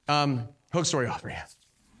 Hook story offer, yeah.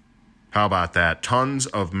 How about that? Tons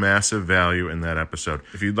of massive value in that episode.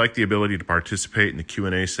 If you'd like the ability to participate in the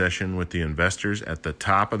Q&A session with the investors at the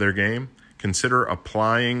top of their game, consider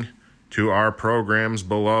applying to our programs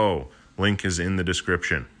below. Link is in the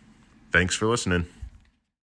description. Thanks for listening.